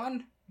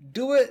 Thorn,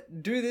 do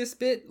this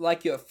bit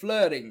like you're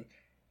flirting."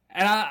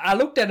 And I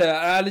looked at her,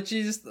 and I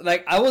literally just,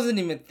 like, I wasn't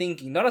even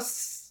thinking. There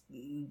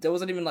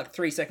wasn't even, like,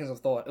 3 seconds of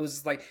thought. It was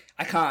just like,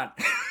 I can't.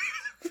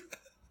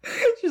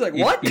 She's like,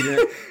 what?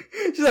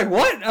 She's like,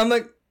 what? I'm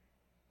like,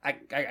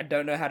 I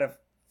don't know how to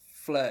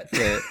flirt.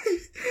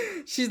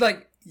 She's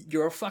like,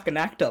 you're a fucking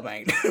actor,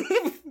 mate.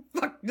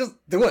 Fuck, just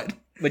do it.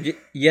 But you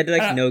had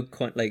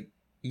like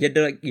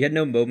you had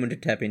no moment to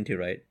tap into,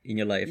 right, in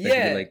your life.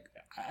 Yeah. Like,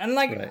 and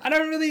like, right. I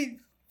don't really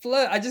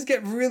flirt. I just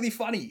get really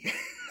funny.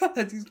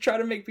 I just try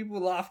to make people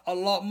laugh a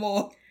lot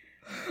more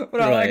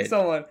when I like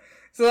someone.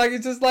 So like,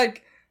 it's just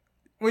like,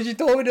 when she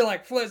told me to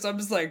like flirt, so I'm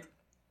just like,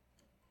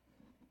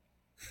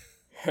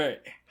 hey,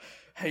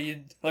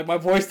 you, like my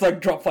voice like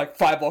dropped like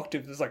 5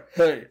 octaves. It's like,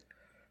 hey,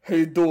 how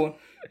you doing?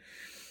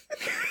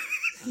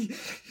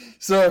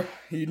 Sir,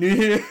 you new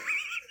here?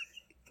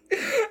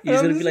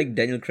 He's gonna be like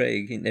Daniel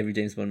Craig in every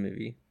James Bond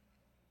movie.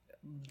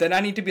 Then I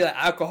need to be like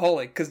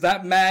alcoholic, because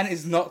that man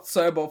is not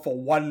sober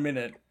for 1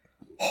 minute.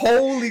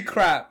 Holy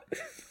crap.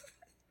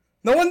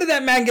 No wonder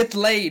that man gets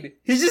laid.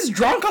 He's just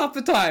drunk half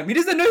the time. He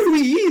doesn't know who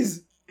he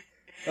is.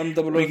 I'm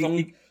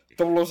 007.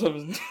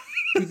 007.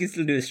 He can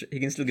still he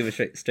can still give a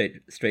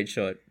straight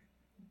shot.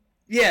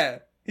 Yeah,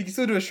 he can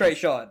still do a straight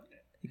shot.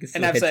 He can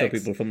still headshot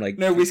people from like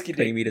no whiskey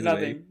 20 dick, meters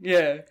nothing. away.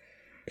 Yeah,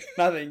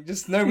 nothing.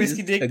 Just no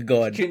whiskey dick. A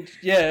god.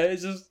 Yeah,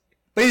 it's just.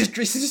 But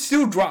he's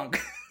still drunk.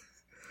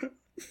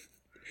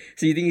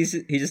 So you think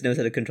he just knows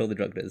how to control the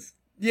drug does?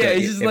 Yeah,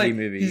 he's just like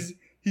movie. he's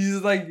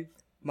just like,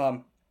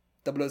 Mom,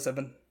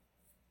 007.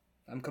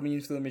 I'm coming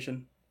in for the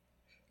mission.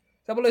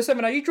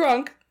 007, are you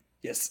drunk?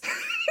 Yes.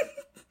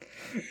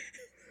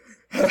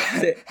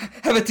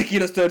 Have a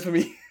tequila stirred for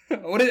me.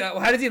 How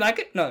does he like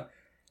it? No.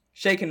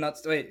 Shaken, not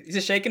stirred. Wait, is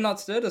it shaken,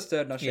 not stirred, or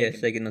stirred, not shaken? Yeah,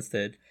 shaken, not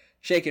stirred.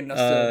 Shaken, not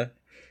stirred.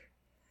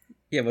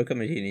 Yeah, what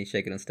comedy?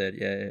 Shaken, not stirred.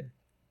 Yeah.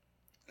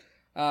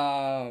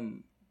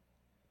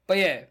 But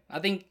yeah, I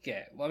think,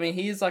 yeah. Well, I mean,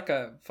 he's like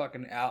a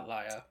fucking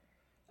outlier.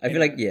 I feel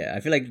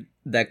like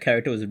that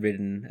character was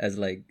written as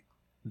like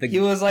he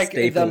was like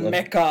the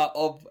mecca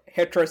of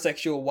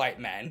heterosexual white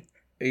man.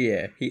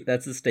 Yeah,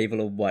 that's the staple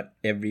of what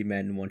every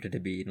man wanted to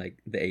be in like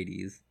the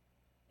 80s.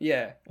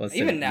 Yeah,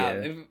 even now.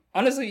 Yeah.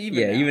 Honestly,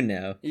 even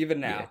now.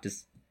 Yeah,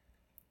 just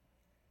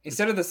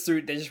instead of the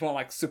suit, they just want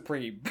like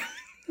Supreme,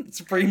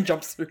 Supreme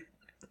jumpsuit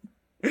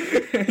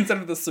instead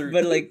of the suit.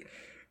 But like,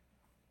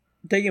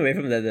 taking away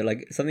from that,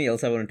 like something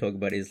else I want to talk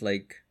about is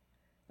like,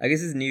 I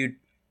guess this new,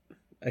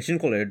 I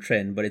shouldn't call it a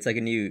trend, but it's like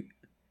a new,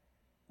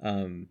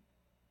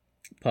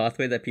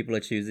 pathway that people are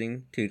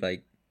choosing to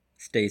like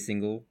stay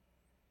single.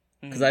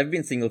 Because I've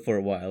been single for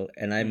a while,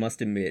 and I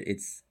must admit,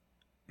 it's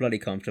bloody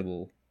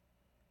comfortable.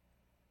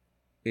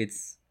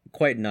 It's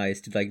quite nice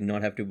to like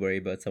not have to worry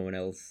about someone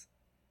else.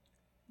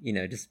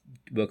 Just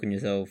work on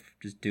yourself,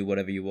 just do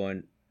whatever you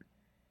want.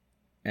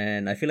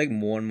 And I feel like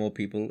more and more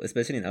people,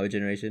 especially in our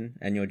generation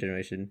and your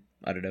generation,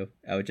 I don't know,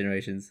 our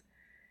generations,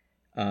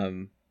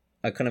 are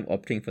kind of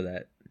opting for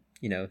that.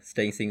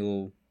 Staying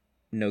single,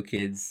 no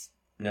kids,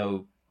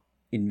 no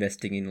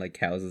investing in like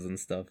houses and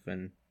stuff,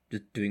 and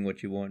just doing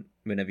what you want.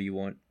 whenever you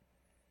want.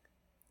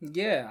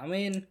 Yeah, I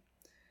mean,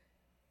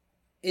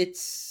 I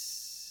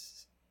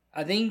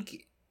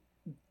think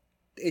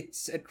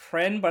it's a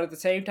trend, but at the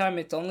same time,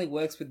 it only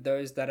works with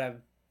those that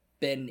have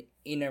been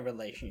in a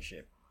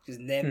relationship, because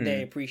then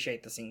they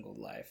appreciate the single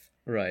life.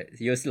 Right.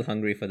 You're still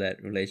hungry for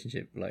that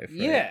relationship life, right?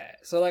 Yeah.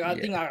 So, like, I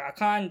think I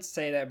can't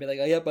say that and be like,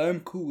 oh, yeah, but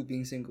I'm cool with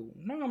being single.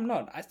 No, I'm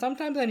not.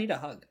 Sometimes I need a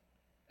hug.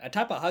 A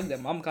type of hug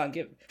that mom can't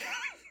give.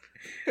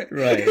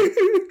 Right.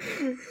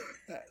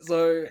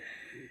 So,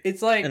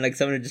 it's like... And, like,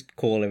 someone to just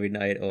call every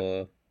night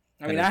or...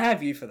 I mean, I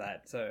have you for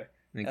that, so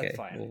that's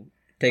fine. We'll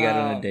take out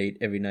on a date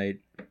every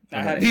night.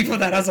 I have you for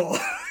that as well.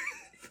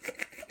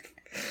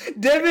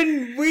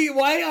 Devin,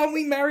 why aren't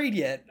we married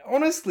yet?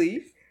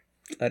 Honestly.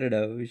 I don't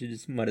know. We should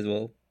just... Might as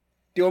well.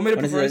 Do you want me to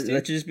propose to you?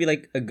 That should just be,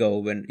 like, a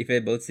goal when... If you're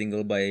both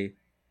single by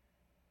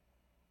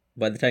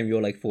the time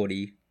you're, like,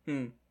 40...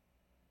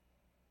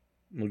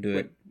 We'll do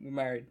it. We're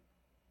married.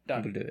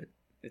 Done. We'll do it.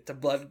 It's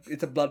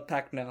a blood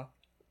pact now.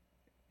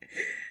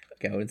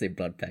 Okay, I wouldn't say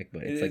blood pact,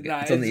 but it's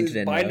it's on the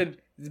internet now.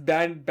 It's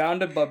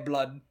bounded by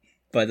blood.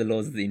 By the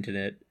laws of the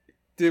internet.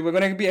 Dude, we're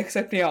gonna be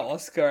accepting our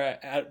Oscar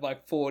at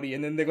like 40,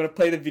 and then they're gonna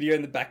play the video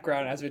in the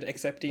background as we're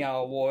accepting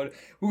our award.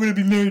 We're gonna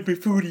be married by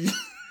 40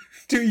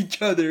 to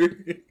each other.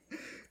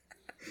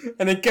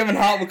 And then Kevin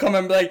Hart will come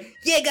and be like,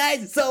 yeah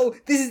guys, so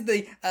this is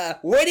the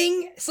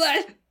wedding /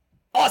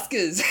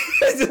 Oscars.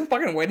 The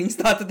fucking wedding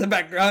starts at the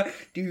background.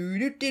 But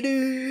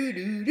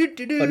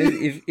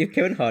if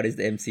Kevin Hart is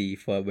the MC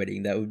for a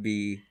wedding, that would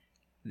be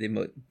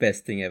the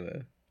best thing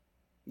ever.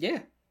 Yeah.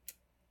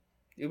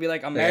 It'll be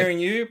like, I'm marrying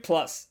you,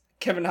 plus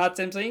Kevin Hart's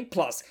MCing,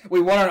 plus we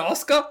won an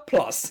Oscar,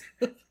 plus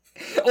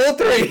all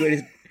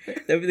three.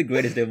 That would be the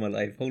greatest day of my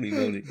life. Holy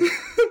moly.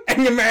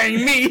 And you're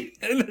marrying me.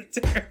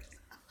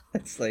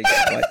 That's like,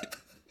 what?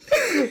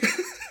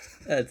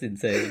 That's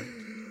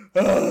insane.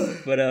 But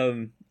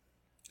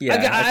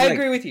yeah, I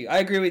agree with you. I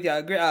agree with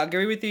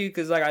you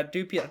because like I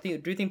do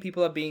think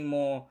people are being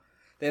more.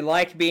 They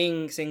like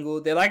being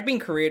single. They like being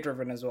career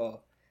driven as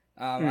well.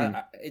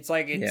 I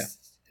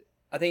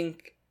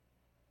think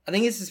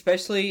it's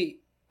especially.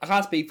 I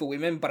can't speak for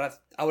women,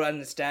 but I would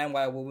understand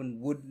why a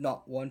woman would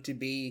not want to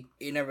be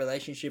in a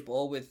relationship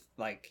or with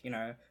like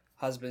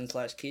husband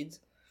 / kids,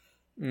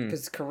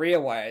 because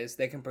career wise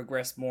they can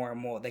progress more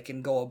and more. They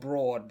can go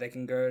abroad. They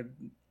can go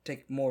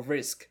take more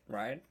risk,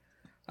 right?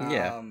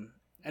 Yeah.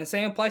 And the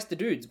same applies to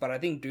dudes, but I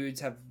think dudes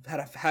have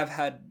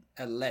had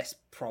a less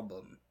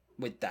problem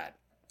with that.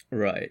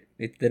 Right.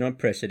 They're not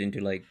pressured into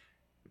like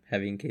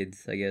having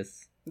kids, I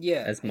guess.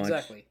 Yeah, as much.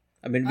 Exactly.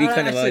 I mean, we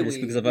kind of are just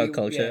because of our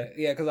culture.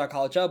 Yeah, because our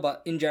culture,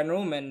 but in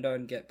general, men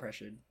don't get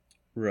pressured.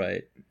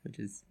 Right. Which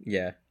is,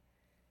 yeah.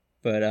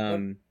 But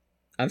I'm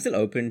still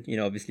open,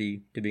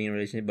 obviously, to being in a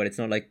relationship, but it's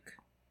not like,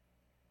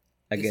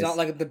 it's not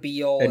like the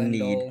be-all a end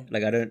need. all.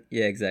 Like, I don't,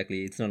 yeah,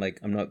 exactly. It's not like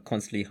I'm not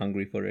constantly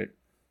hungry for it.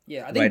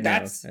 Yeah, I think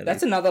that's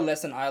another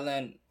lesson I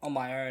learned on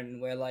my own,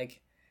 where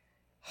like,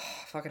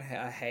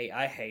 I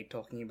hate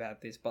talking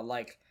about this, but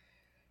like,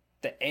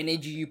 the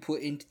energy you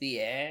put into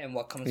the air and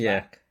what comes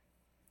back.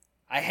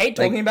 I hate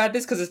talking about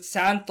this because it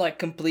sounds like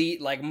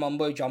complete like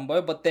mumbo jumbo,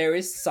 but there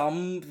is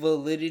some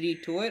validity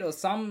to it or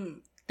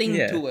something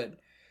to it,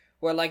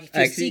 where like if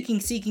you're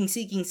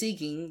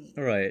seeking,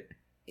 right,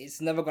 it's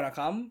never gonna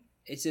come.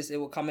 It's just it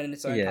will come in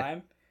its own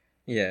time.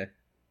 Yeah,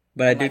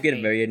 but I do get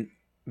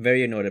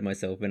very annoyed at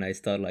myself when I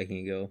start liking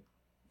a girl.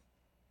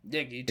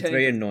 Yeah, it's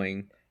very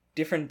annoying.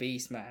 Different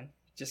beast, man.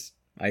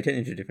 I turn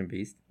into a different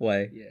beast.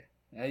 Why?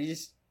 Yeah, you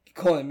just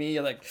calling me.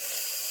 You're like,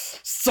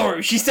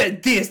 sorry, she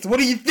said this. What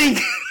do you think?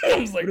 I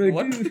was like, what?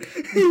 What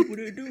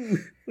do I do?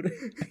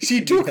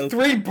 She took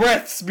 3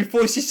 breaths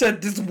before she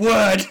said this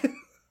word.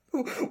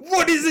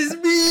 What does this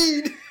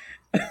mean?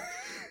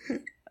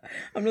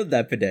 I'm not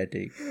that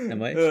pedantic,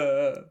 am I?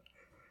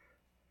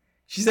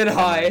 She said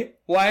hi.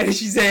 Why did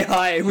she say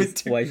hi with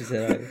 2? Why she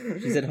said hi?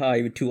 She said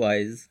hi with 2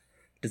 eyes.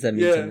 Does that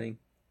mean something?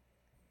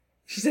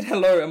 She said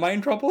hello. Am I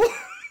in trouble?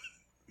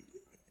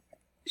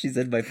 She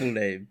said my full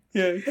name.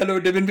 Yeah. Hello,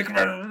 Devin.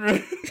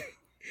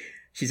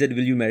 She said,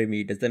 "Will you marry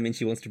me?" Does that mean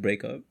she wants to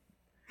break up?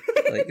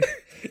 Like,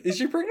 is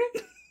she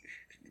pregnant?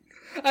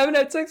 I haven't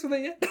had sex with her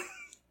yet.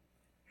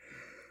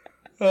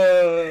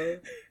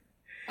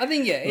 I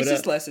think it's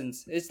just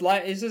lessons. It's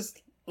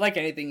just like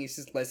anything. It's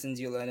just lessons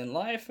you learn in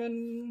life,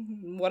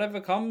 and whatever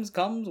comes.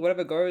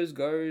 Whatever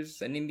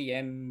goes. And in the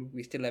end,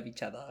 we still love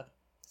each other.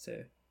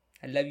 So,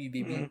 I love you,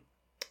 baby.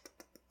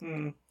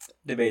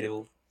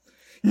 Debatable.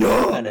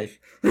 No.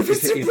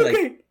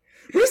 Reciprocate.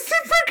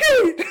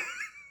 Reciprocate.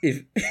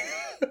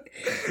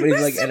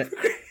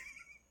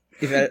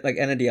 If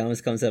Anna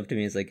Diamas comes up to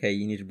me, it's like, hey,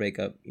 you need to break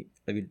up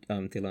with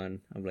Tilan.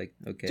 I'm like,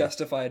 okay.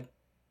 Justified.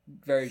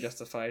 Very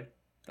justified.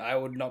 I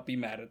would not be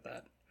mad at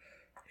that.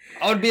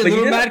 I would be a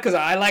little mad because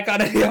I like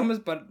Anna Diamas,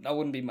 but I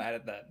wouldn't be mad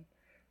at that.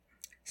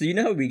 So you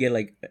know how we get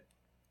like,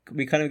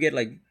 we kind of get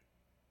like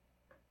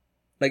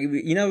when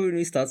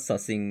we start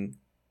sussing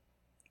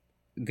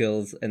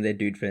girls and their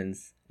dude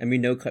friends, and we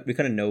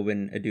kind of know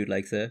when a dude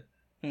likes her.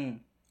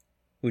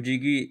 Would you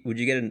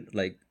get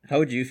how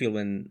would you feel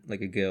when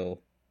like a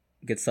girl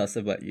get sus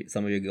about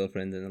some of your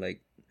girlfriends and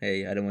like,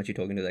 hey, I don't want you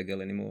talking to that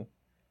girl anymore?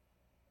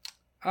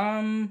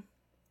 I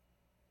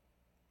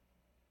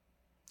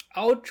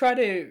would try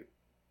to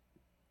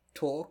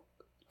talk.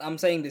 I'm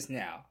saying this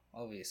now,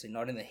 obviously,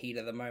 not in the heat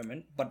of the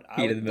moment, but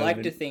I would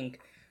like to think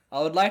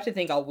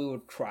we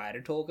would try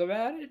to talk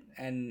about it,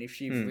 and if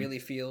she really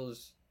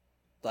feels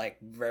like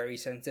very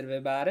sensitive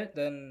about it,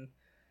 then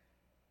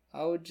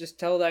I would just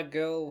tell that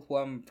girl who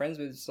I'm friends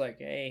with, it's like,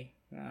 hey,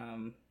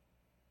 kind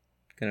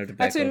of to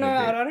back actually, off no, a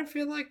bit. I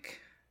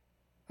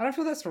don't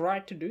feel that's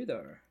right to do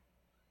though.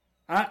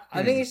 I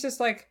think it's just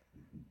like,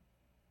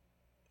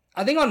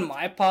 I think on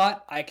my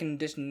part, I can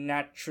just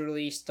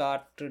naturally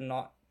start to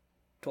not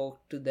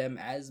talk to them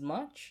as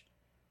much,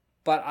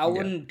 but I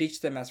wouldn't ditch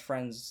them as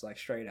friends, like,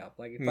 straight up.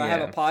 Like, if I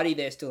have a party,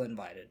 they're still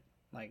invited.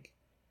 Like,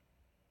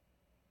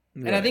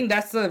 and I think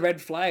that's the red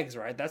flags,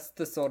 right? That's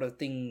the sort of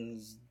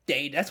things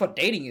that's what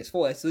dating is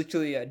for. It's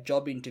literally a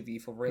job interview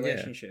for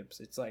relationships.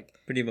 It's like,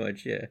 pretty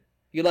much, yeah.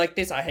 You like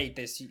this, I hate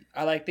this.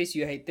 I like this,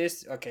 you hate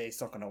this. Okay, it's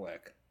not gonna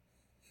work.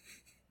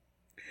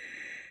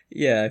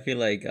 Yeah, I feel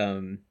like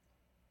damn,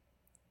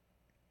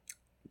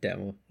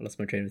 I lost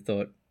my train of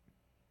thought.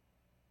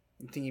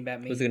 You thinking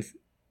about me? I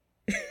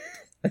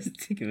was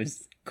thinking it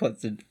was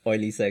constant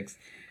oily sex.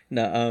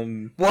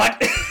 No,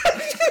 What?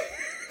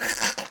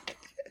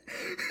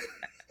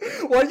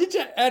 Why did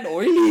you add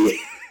oily?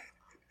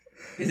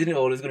 Isn't it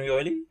always gonna be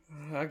oily?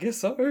 I guess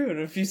so. And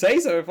if you say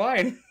so,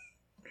 fine.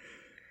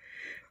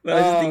 But I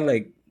was just thinking,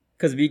 like,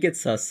 because we get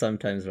sus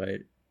sometimes,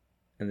 right?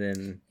 And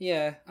then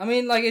yeah, I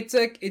mean, like, it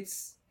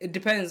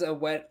depends on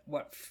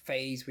what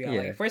phase we are.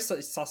 Like, if we're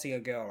sussing a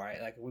girl, right?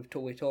 Like,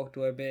 we talked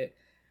to her a bit.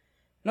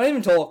 Not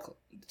even talk.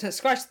 To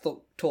scratch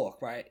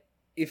talk, right?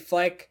 If,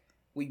 like,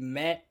 we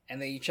met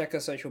and then you check her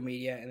social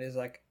media and there's,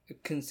 like, a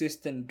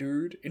consistent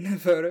dude in the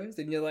photos,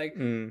 and you're like,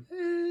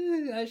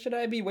 should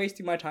I be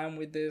wasting my time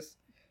with this?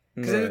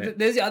 Because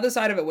there's the other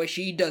side of it where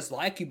she does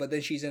like you, but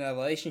then she's in a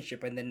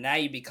relationship, and then now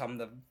you become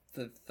the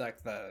Oh,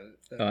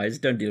 I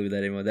just don't deal with that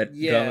anymore. That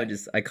drama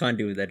I can't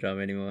deal with that drama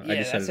anymore. Yeah, I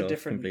just shut it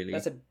off completely.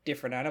 That's a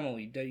different animal.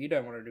 You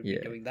don't want to be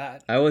doing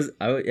that. I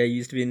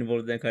used to be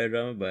involved in that kind of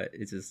drama, but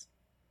it's just.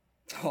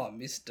 Oh,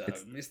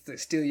 Mister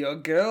Steal Your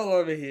Girl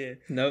over here.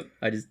 Nope,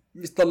 I just.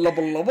 Mr. Lubba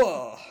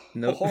Lubba.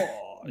 Nope.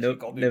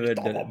 Nope, never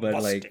done it.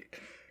 But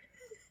like,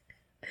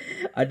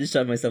 I just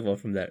shut myself off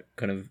from that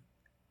kind of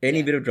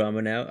any bit of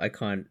drama now. I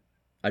can't.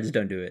 I just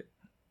don't do it.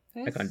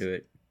 Yes. I can't do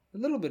it. A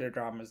little bit of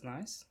drama is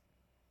nice.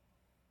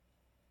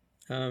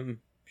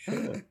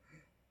 Sure.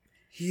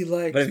 He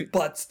likes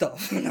butt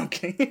stuff. No, I'm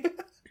kidding.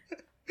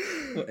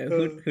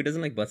 Who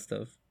doesn't like butt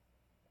stuff?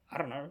 I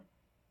don't know.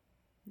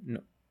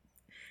 No.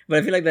 But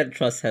I feel like that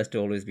trust has to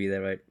always be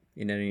there, right?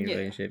 In any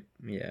relationship.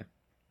 Yeah.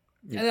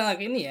 And then, like,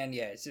 in the end,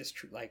 it's just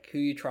like who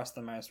you trust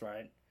the most,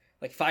 right?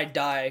 Like, if I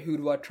die, who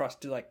do I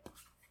trust to, like,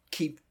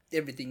 keep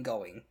everything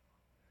going?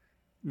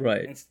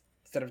 Right.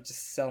 Instead of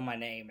just sell my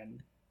name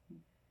and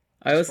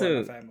destroy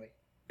my family.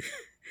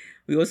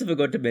 We also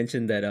forgot to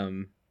mention that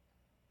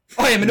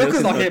Oh yeah,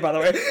 Manuka's not here, by the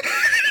way.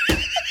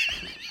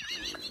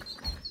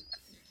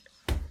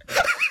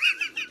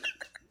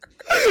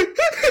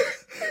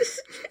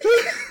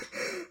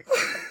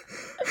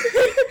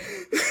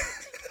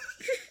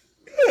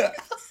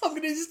 I'm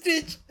gonna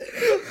stitch.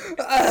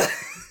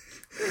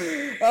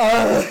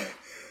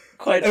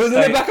 It was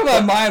in the back of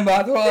my mind, but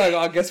I thought,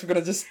 I guess we're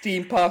gonna just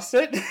steam past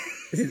it.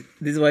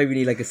 This is why we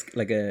need like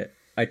a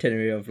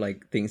itinerary of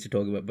like things to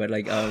talk about. But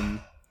like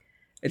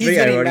it's He's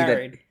very ironic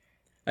married. that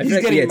I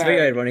feel like it's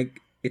very ironic.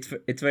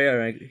 It's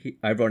very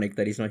ironic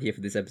that he's not here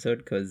for this episode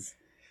because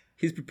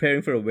he's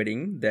preparing for a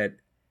wedding that,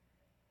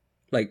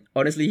 like,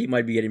 honestly, he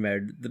might be getting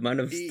married. The amount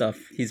of stuff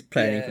he's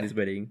planning for this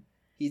wedding,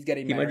 he's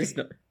getting married. Might just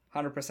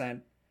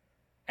 100%.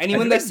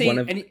 Anyone that's seen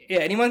fucking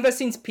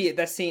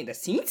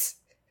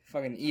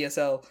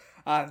ESL.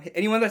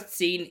 Anyone that's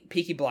seen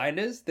Peaky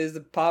Blinders, there's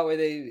the part where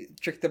they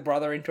trick the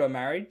brother into a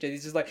marriage, and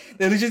he's just like,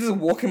 they literally just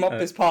walk him up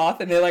this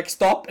path, and they like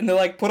stop, and they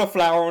like put a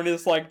flower on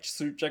his like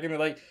suit jacket, and they're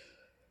like,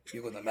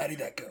 "You're gonna marry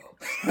that girl."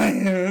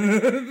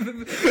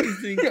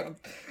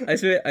 I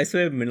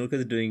swear,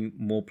 Minilka's doing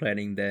more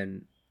planning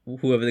than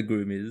whoever the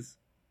groom is.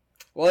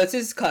 Well, it's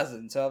his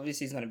cousin, so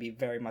obviously he's going to be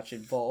very much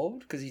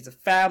involved because he's a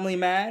family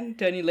man.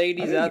 To any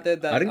ladies out there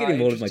that I don't get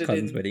involved with my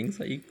cousin's weddings.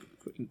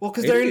 Well,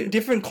 because they're in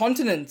different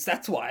continents.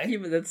 That's why. Yeah,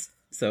 but that's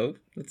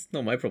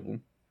not my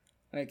problem.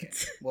 Okay.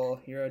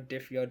 Well, you're a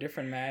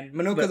different man.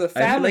 Manuka's a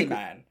family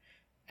man,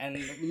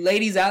 and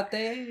ladies out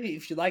there,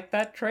 if you like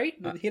that trait,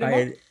 hit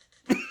him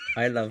up.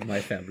 I love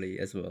my family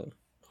as well.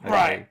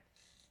 Right.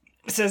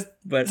 It says,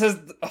 oh,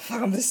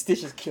 fuck, this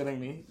stitch is killing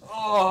me.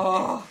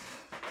 Oh.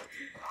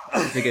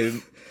 Okay.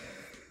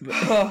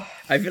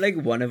 I feel like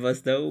one of us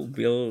though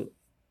will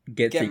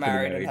get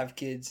married and have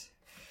kids.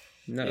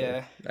 No,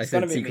 yeah, I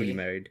said secretly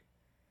married.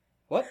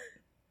 What?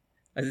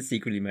 I said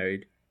secretly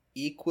married.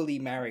 Equally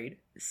married.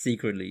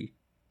 Secretly.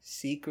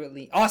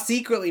 Oh,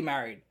 secretly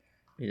married.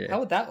 Yeah. How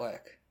would that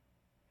work?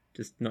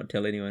 Just not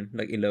tell anyone,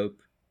 like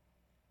elope.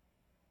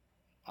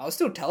 I'll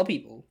still tell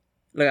people.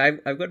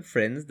 Like I've got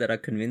friends that are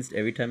convinced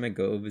every time I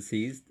go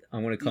overseas,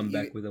 I'm gonna come You,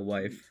 back with a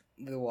wife.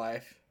 with a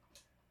wife.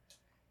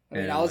 I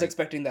mean, And I was like,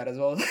 expecting that as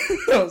well.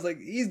 I was like,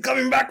 he's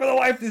coming back with a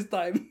wife this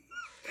time.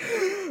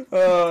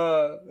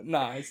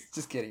 Nah, it's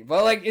just kidding.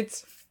 But like,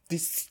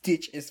 this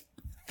stitch is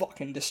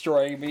fucking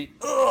destroying me.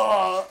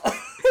 Ugh.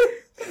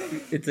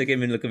 it's okay,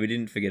 man. Look, we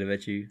didn't forget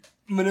about you.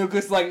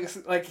 Manuka's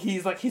like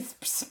he's like his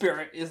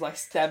spirit is like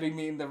stabbing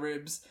me in the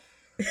ribs.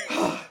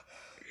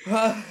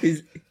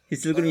 He's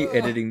still gonna be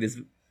editing this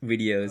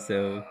video,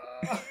 so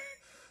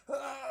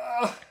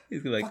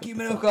he's gonna be like, Fuck you,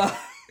 "What the fuck?"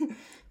 Manuka.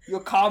 Your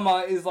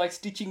karma is like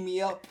stitching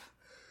me up.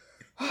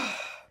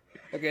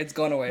 Okay, it's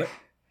gone away.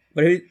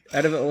 But who,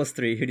 out of us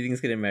three, who do you think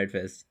is getting married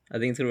first? I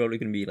think it's probably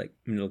gonna be like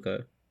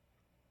Milka,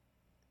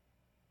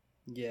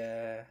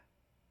 Yeah.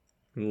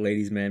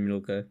 ladies' man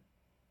Milka.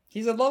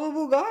 He's a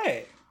lovable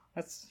guy.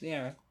 That's,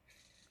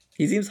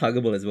 He seems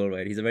huggable as well,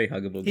 right? He's a very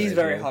huggable guy. He's as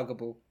very well.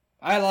 huggable.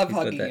 I love He's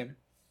got hugging that- him.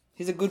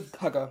 He's a good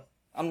hugger.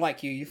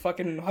 Unlike you.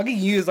 Hugging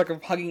you is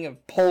like hugging a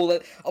pole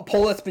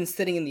that's been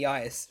sitting in the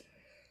ice.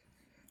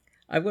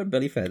 I've got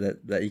belly fat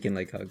that you can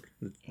like hug.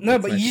 No,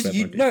 That's but nice to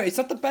grab onto. no, it's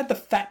not about the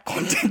fat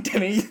content,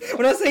 Timmy.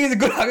 We're not saying he's a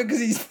good hugger because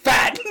he's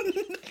fat.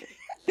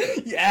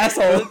 You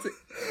asshole.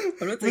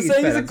 I'm not We're saying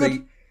saying he's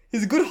fat.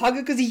 he's a good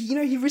hugger because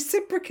he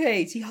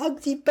reciprocates. He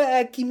hugs you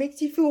back. He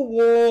makes you feel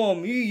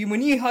warm.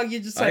 When you hug,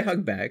 you're just I like,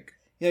 hug back.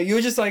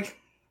 you're just like,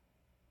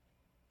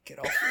 get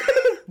off,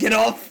 get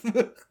off.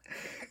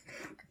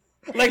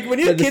 Like when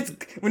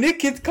your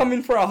kids come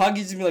in for a hug,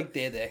 you just be like,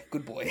 there,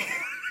 good boy.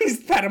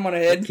 Just pat him on the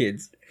head.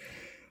 Kids.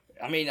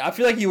 I mean, I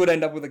feel like you would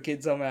end up with a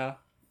kid somehow,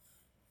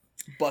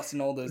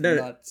 busting all those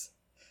nuts.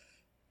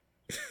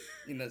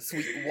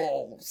 Sweet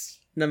walls.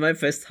 No, my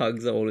first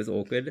hugs are always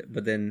awkward,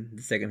 but then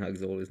the second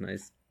hugs are always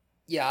nice.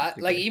 Yeah,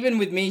 like even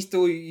with me,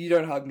 still you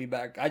don't hug me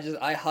back.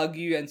 I hug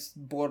you and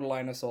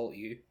borderline assault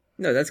you.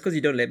 No, that's because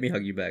you don't let me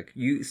hug you back.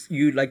 You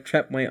like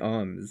trap my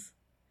arms.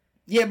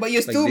 Yeah, but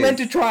you're Like still meant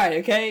to this. try,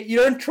 okay? You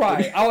don't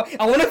try.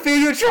 I want to feel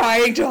you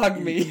trying to hug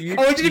me. I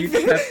want you to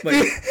feel.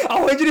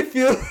 I want you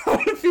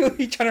to feel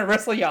you trying to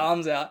wrestle your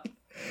arms out.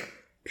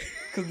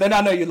 Because then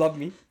I know you love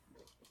me.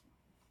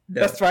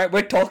 No. That's right.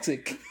 We're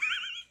toxic.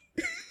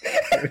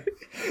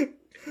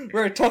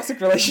 We're a toxic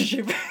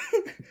relationship.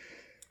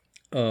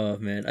 Oh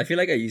man, I feel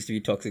like I used to be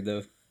toxic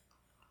though.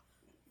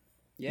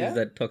 Yeah. There's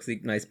that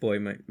toxic nice boy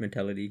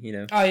mentality, you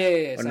know, Oh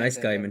yeah. or nice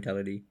guy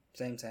mentality.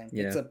 Same.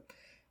 Yeah.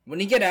 When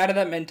you get out of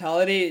that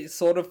mentality, it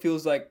sort of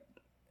feels like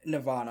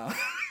nirvana.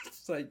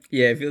 It's like,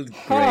 Yeah, it feels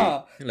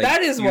huh, great. Like,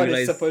 that is you what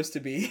realize- it's supposed to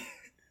be.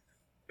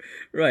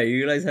 Right, you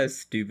realize how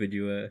stupid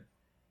you were.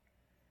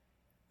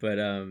 But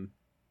I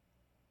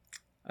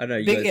don't know.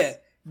 You guys,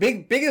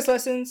 Biggest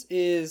lessons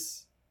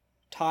is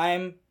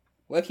time,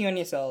 working on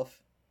yourself,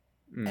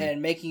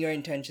 and making your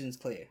intentions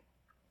clear.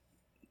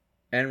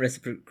 and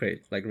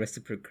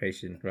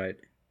reciprocation, right?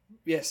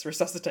 Yes,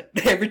 resuscitate.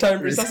 Every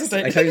time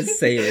resuscitate. I can't even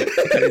say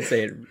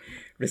it.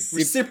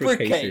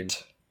 Reciprocation.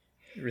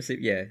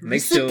 Reciprocate.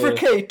 Make sure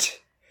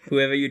Reciprocate.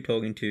 whoever you're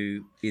talking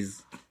to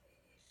is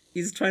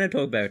trying to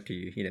talk back to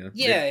you. You know.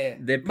 Yeah.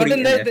 They're But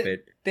putting then in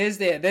effort.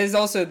 there's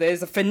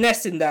a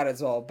finesse in that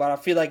as well. But I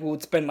feel like we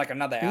would spend like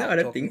another hour. No, I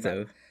don't talking think so.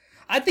 about it.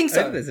 I think I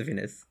so. think there's a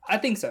finesse. I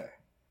think so.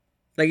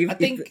 Like I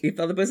think- if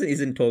the other person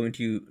isn't talking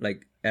to you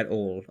like at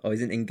all or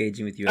isn't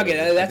engaging with you. Okay,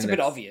 at all, I that's a think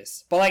bit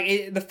obvious. But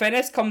like the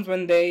finesse comes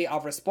when they are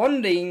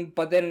responding,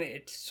 but then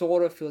it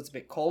sort of feels a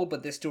bit cold,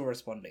 but they're still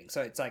responding.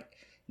 So it's like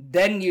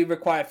then you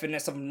require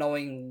finesse of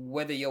knowing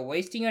whether you're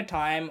wasting your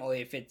time or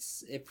if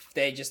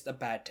they're just a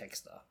bad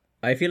texter.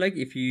 I feel like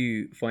if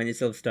you find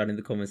yourself starting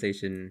the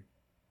conversation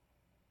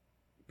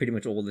pretty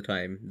much all the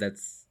time,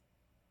 that's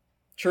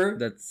True.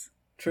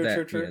 true.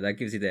 You know, that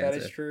gives you the That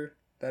answer. is true.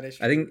 That is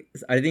true.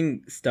 I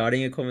think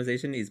starting a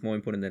conversation is more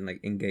important than like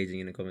engaging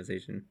in a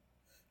conversation.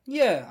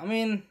 Yeah, I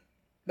mean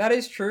that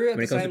is true at When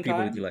the it comes to same people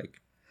time. that you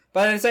like.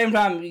 But at the same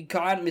time, you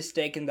can't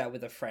mistaken that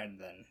with a friend.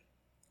 Then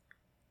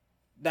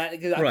that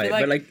because I Right, feel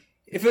like, but like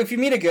if you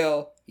meet a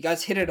girl, you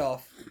guys hit it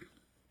off,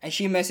 and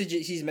she's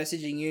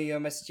messaging you, you're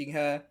messaging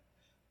her.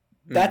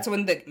 That's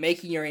when the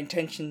making your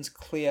intentions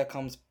clear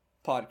comes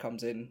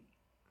in.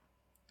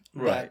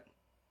 Right. That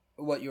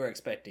what you're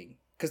expecting.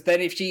 Because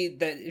then if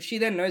she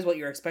then knows what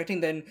you're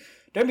expecting, then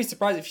don't be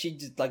surprised if she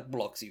just like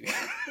blocks you.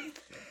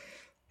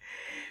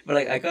 But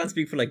like I can't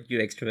speak for like you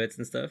extroverts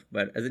and stuff,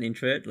 but as an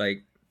introvert,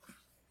 like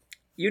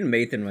even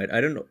Nathan, right?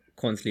 I don't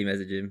constantly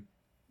message him.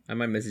 I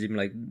might message him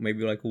like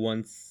maybe like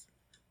once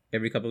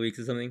every couple of weeks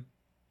or something.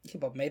 Yeah,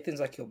 but Nathan's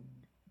like your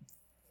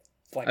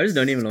I just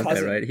don't even know that,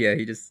 cousin. right? Yeah,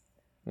 he just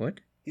what?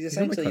 He's He's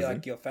not my essentially cousin.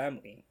 like your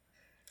family.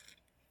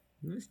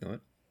 No, it's not.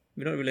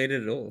 We're not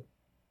related at all.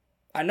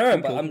 I know,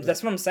 I'm but talking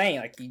that's what I'm saying.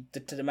 Like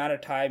the amount of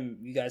time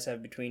you guys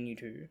have between you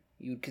two,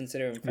 you would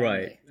consider him family.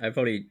 Right. I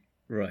probably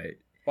right.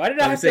 Why did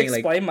I I'm have to saying, like-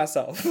 explain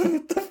myself?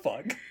 What the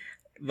fuck?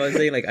 But I'm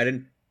saying like I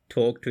don't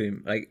talk to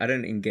him. Like I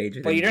don't engage with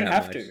him. But you don't that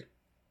have much. to.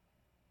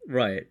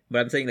 Right. But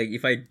I'm saying like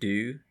if I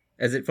do,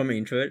 as it from an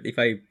introvert, if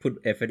I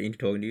put effort into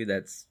talking to you,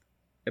 that's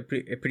a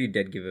pretty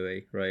dead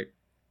giveaway, right?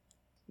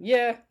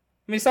 Yeah,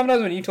 I mean,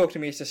 sometimes when you talk to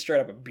me, it's just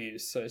straight up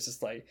abuse. So it's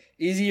just like,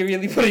 is he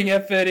really putting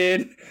effort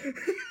in?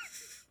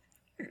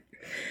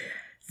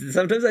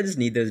 Sometimes I just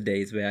need those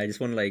days where I just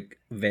want to like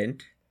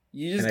vent.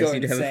 You just and go I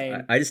just need to insane.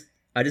 have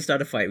I just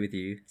start a fight with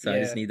you, so I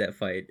Yeah. just need that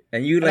fight.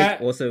 And you And like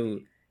I-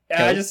 also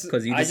I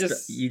because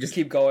you just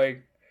keep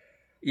going.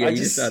 yeah I you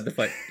just just- start the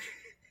fight.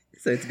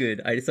 So it's good.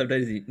 I just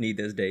sometimes need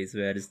those days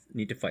where I just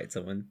need to fight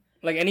someone.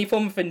 Like, any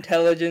form of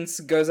intelligence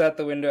goes out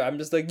the window. I'm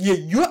just like, yeah,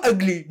 you're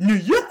ugly. No,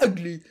 you're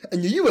ugly.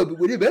 And you are, but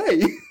what am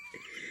I?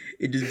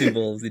 It just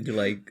devolves into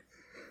like,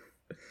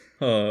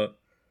 oh,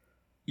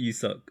 you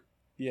suck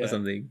Yeah. or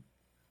something.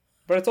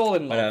 But it's all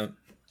in But love.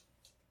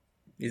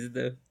 is it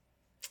though?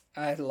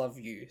 I love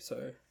you,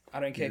 so I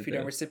don't care Is if you it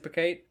don't though?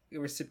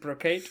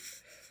 reciprocate,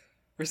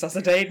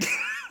 resuscitate,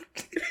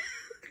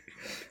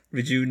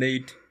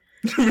 Rejuvenate.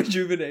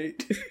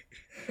 rejuvenate,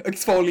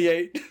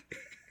 exfoliate,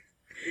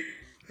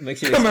 Make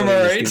sure you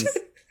commemorate. exfoliate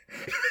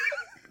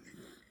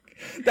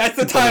your That's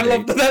the title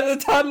of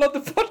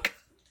the podcast.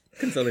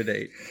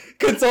 Consolidate.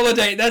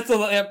 Consolidate.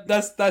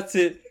 That's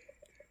it.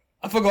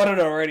 I forgot it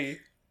already.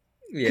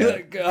 Yeah.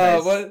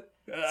 Nice. What?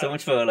 So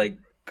much for like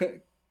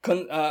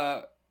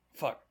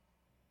Fuck.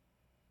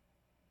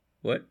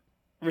 what?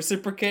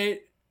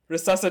 Reciprocate,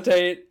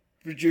 resuscitate,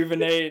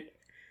 rejuvenate,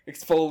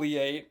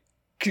 exfoliate,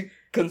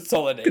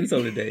 consolidate.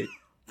 Consolidate.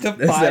 The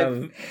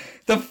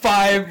That's,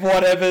 five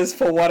whatevers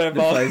for whatever.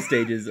 The 5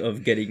 stages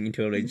of getting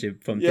into a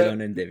relationship from Yeah.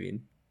 Tilan and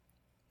Devian.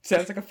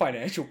 Sounds like a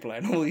financial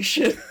plan. Holy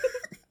shit.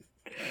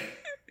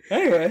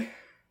 Anyway,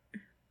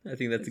 I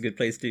think that's a good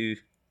place to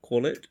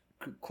call it.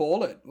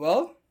 call it.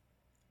 Well,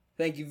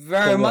 thank you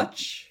very Call what?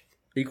 much.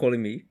 Are you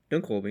calling me?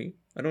 Don't call me.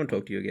 I don't want to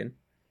talk to you again.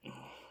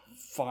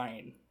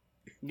 Fine.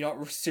 You're not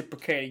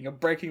reciprocating. You're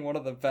breaking one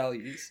of the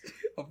values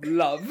of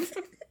love.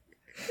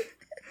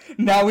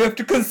 Now we have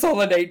to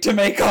consolidate to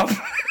make up.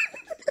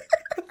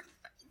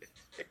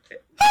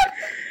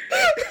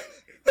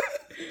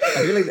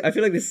 I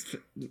feel like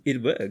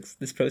it works.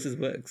 This process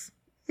works.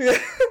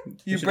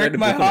 You should break write a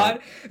my book on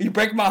heart. You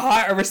break my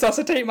heart. I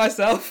resuscitate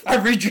myself. I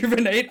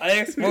rejuvenate. I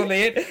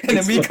exfoliate, and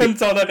then we Exfoliate.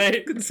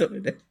 consolidate.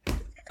 Consolidate.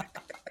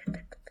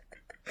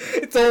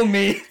 It's all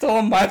me. It's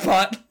all my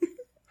part.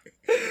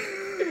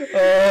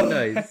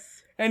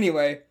 Nice.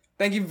 Anyway,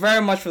 thank you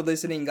very much for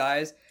listening,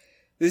 guys.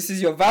 This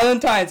is your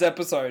Valentine's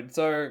episode,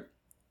 so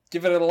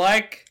give it a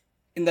like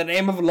in the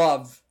name of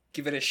love.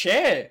 Give it a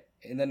share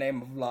in the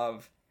name of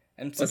love,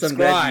 and Also, I'm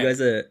glad subscribe you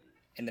guys are.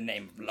 in the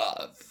name of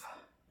love.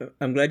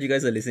 I'm glad you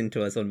guys are listening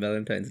to us on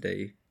Valentine's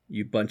Day.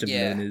 You bunch of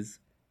Yeah. loners.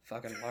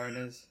 Fucking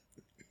loners.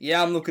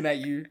 Yeah, I'm looking at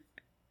you.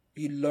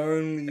 You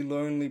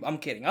lonely. I'm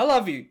kidding. I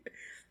love you.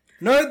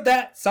 Know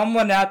that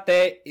someone out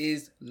there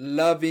is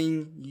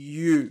loving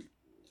you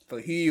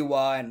for who you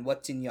are and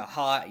what's in your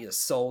heart, your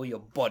soul, your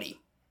body.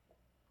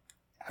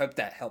 I hope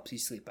that helps you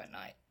sleep at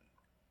night.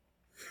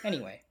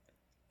 Anyway,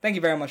 thank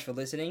you very much for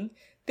listening.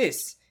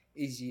 This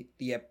is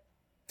the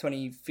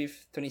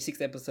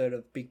 26th episode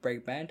of Big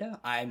Break Banter.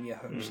 I'm your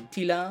host,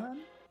 Tilan.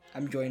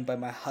 I'm joined by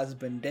my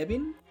husband,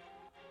 Devin.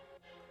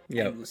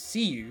 Yep. And we'll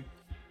see you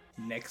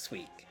next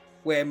week,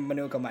 where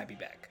Manuka might be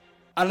back.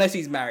 Unless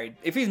he's married.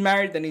 If he's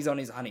married, then he's on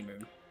his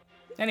honeymoon.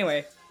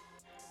 Anyway,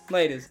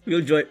 laters.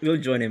 We'll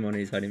join him on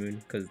his honeymoon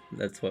because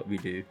that's what we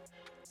do.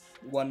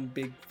 One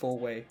big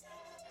 4-way.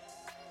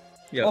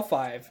 Yeah. Or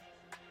 5.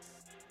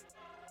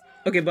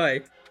 Okay.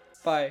 Bye.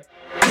 Bye.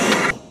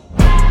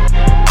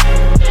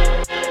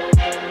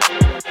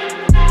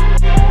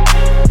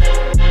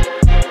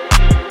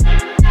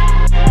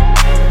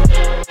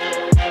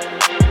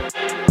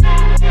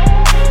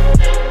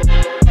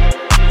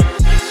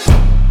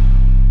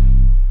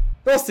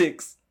 Or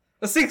 6.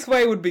 A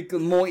 6-way would be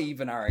more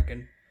even, I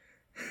reckon.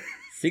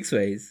 6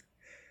 ways.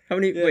 How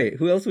many? Yeah. Wait.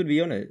 Who else would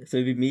be on it? So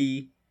it'd be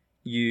me,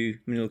 you,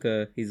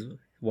 Minilka, his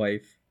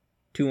wife,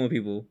 2 more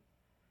people.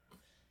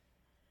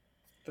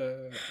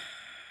 The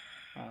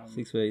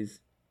 6 ways.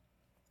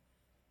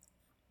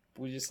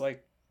 we just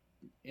like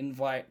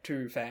invite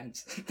 2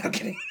 fans. I'm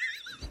kidding.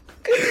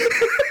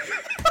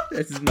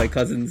 This is my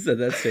cousins at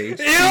that stage.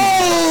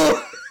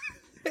 Ew!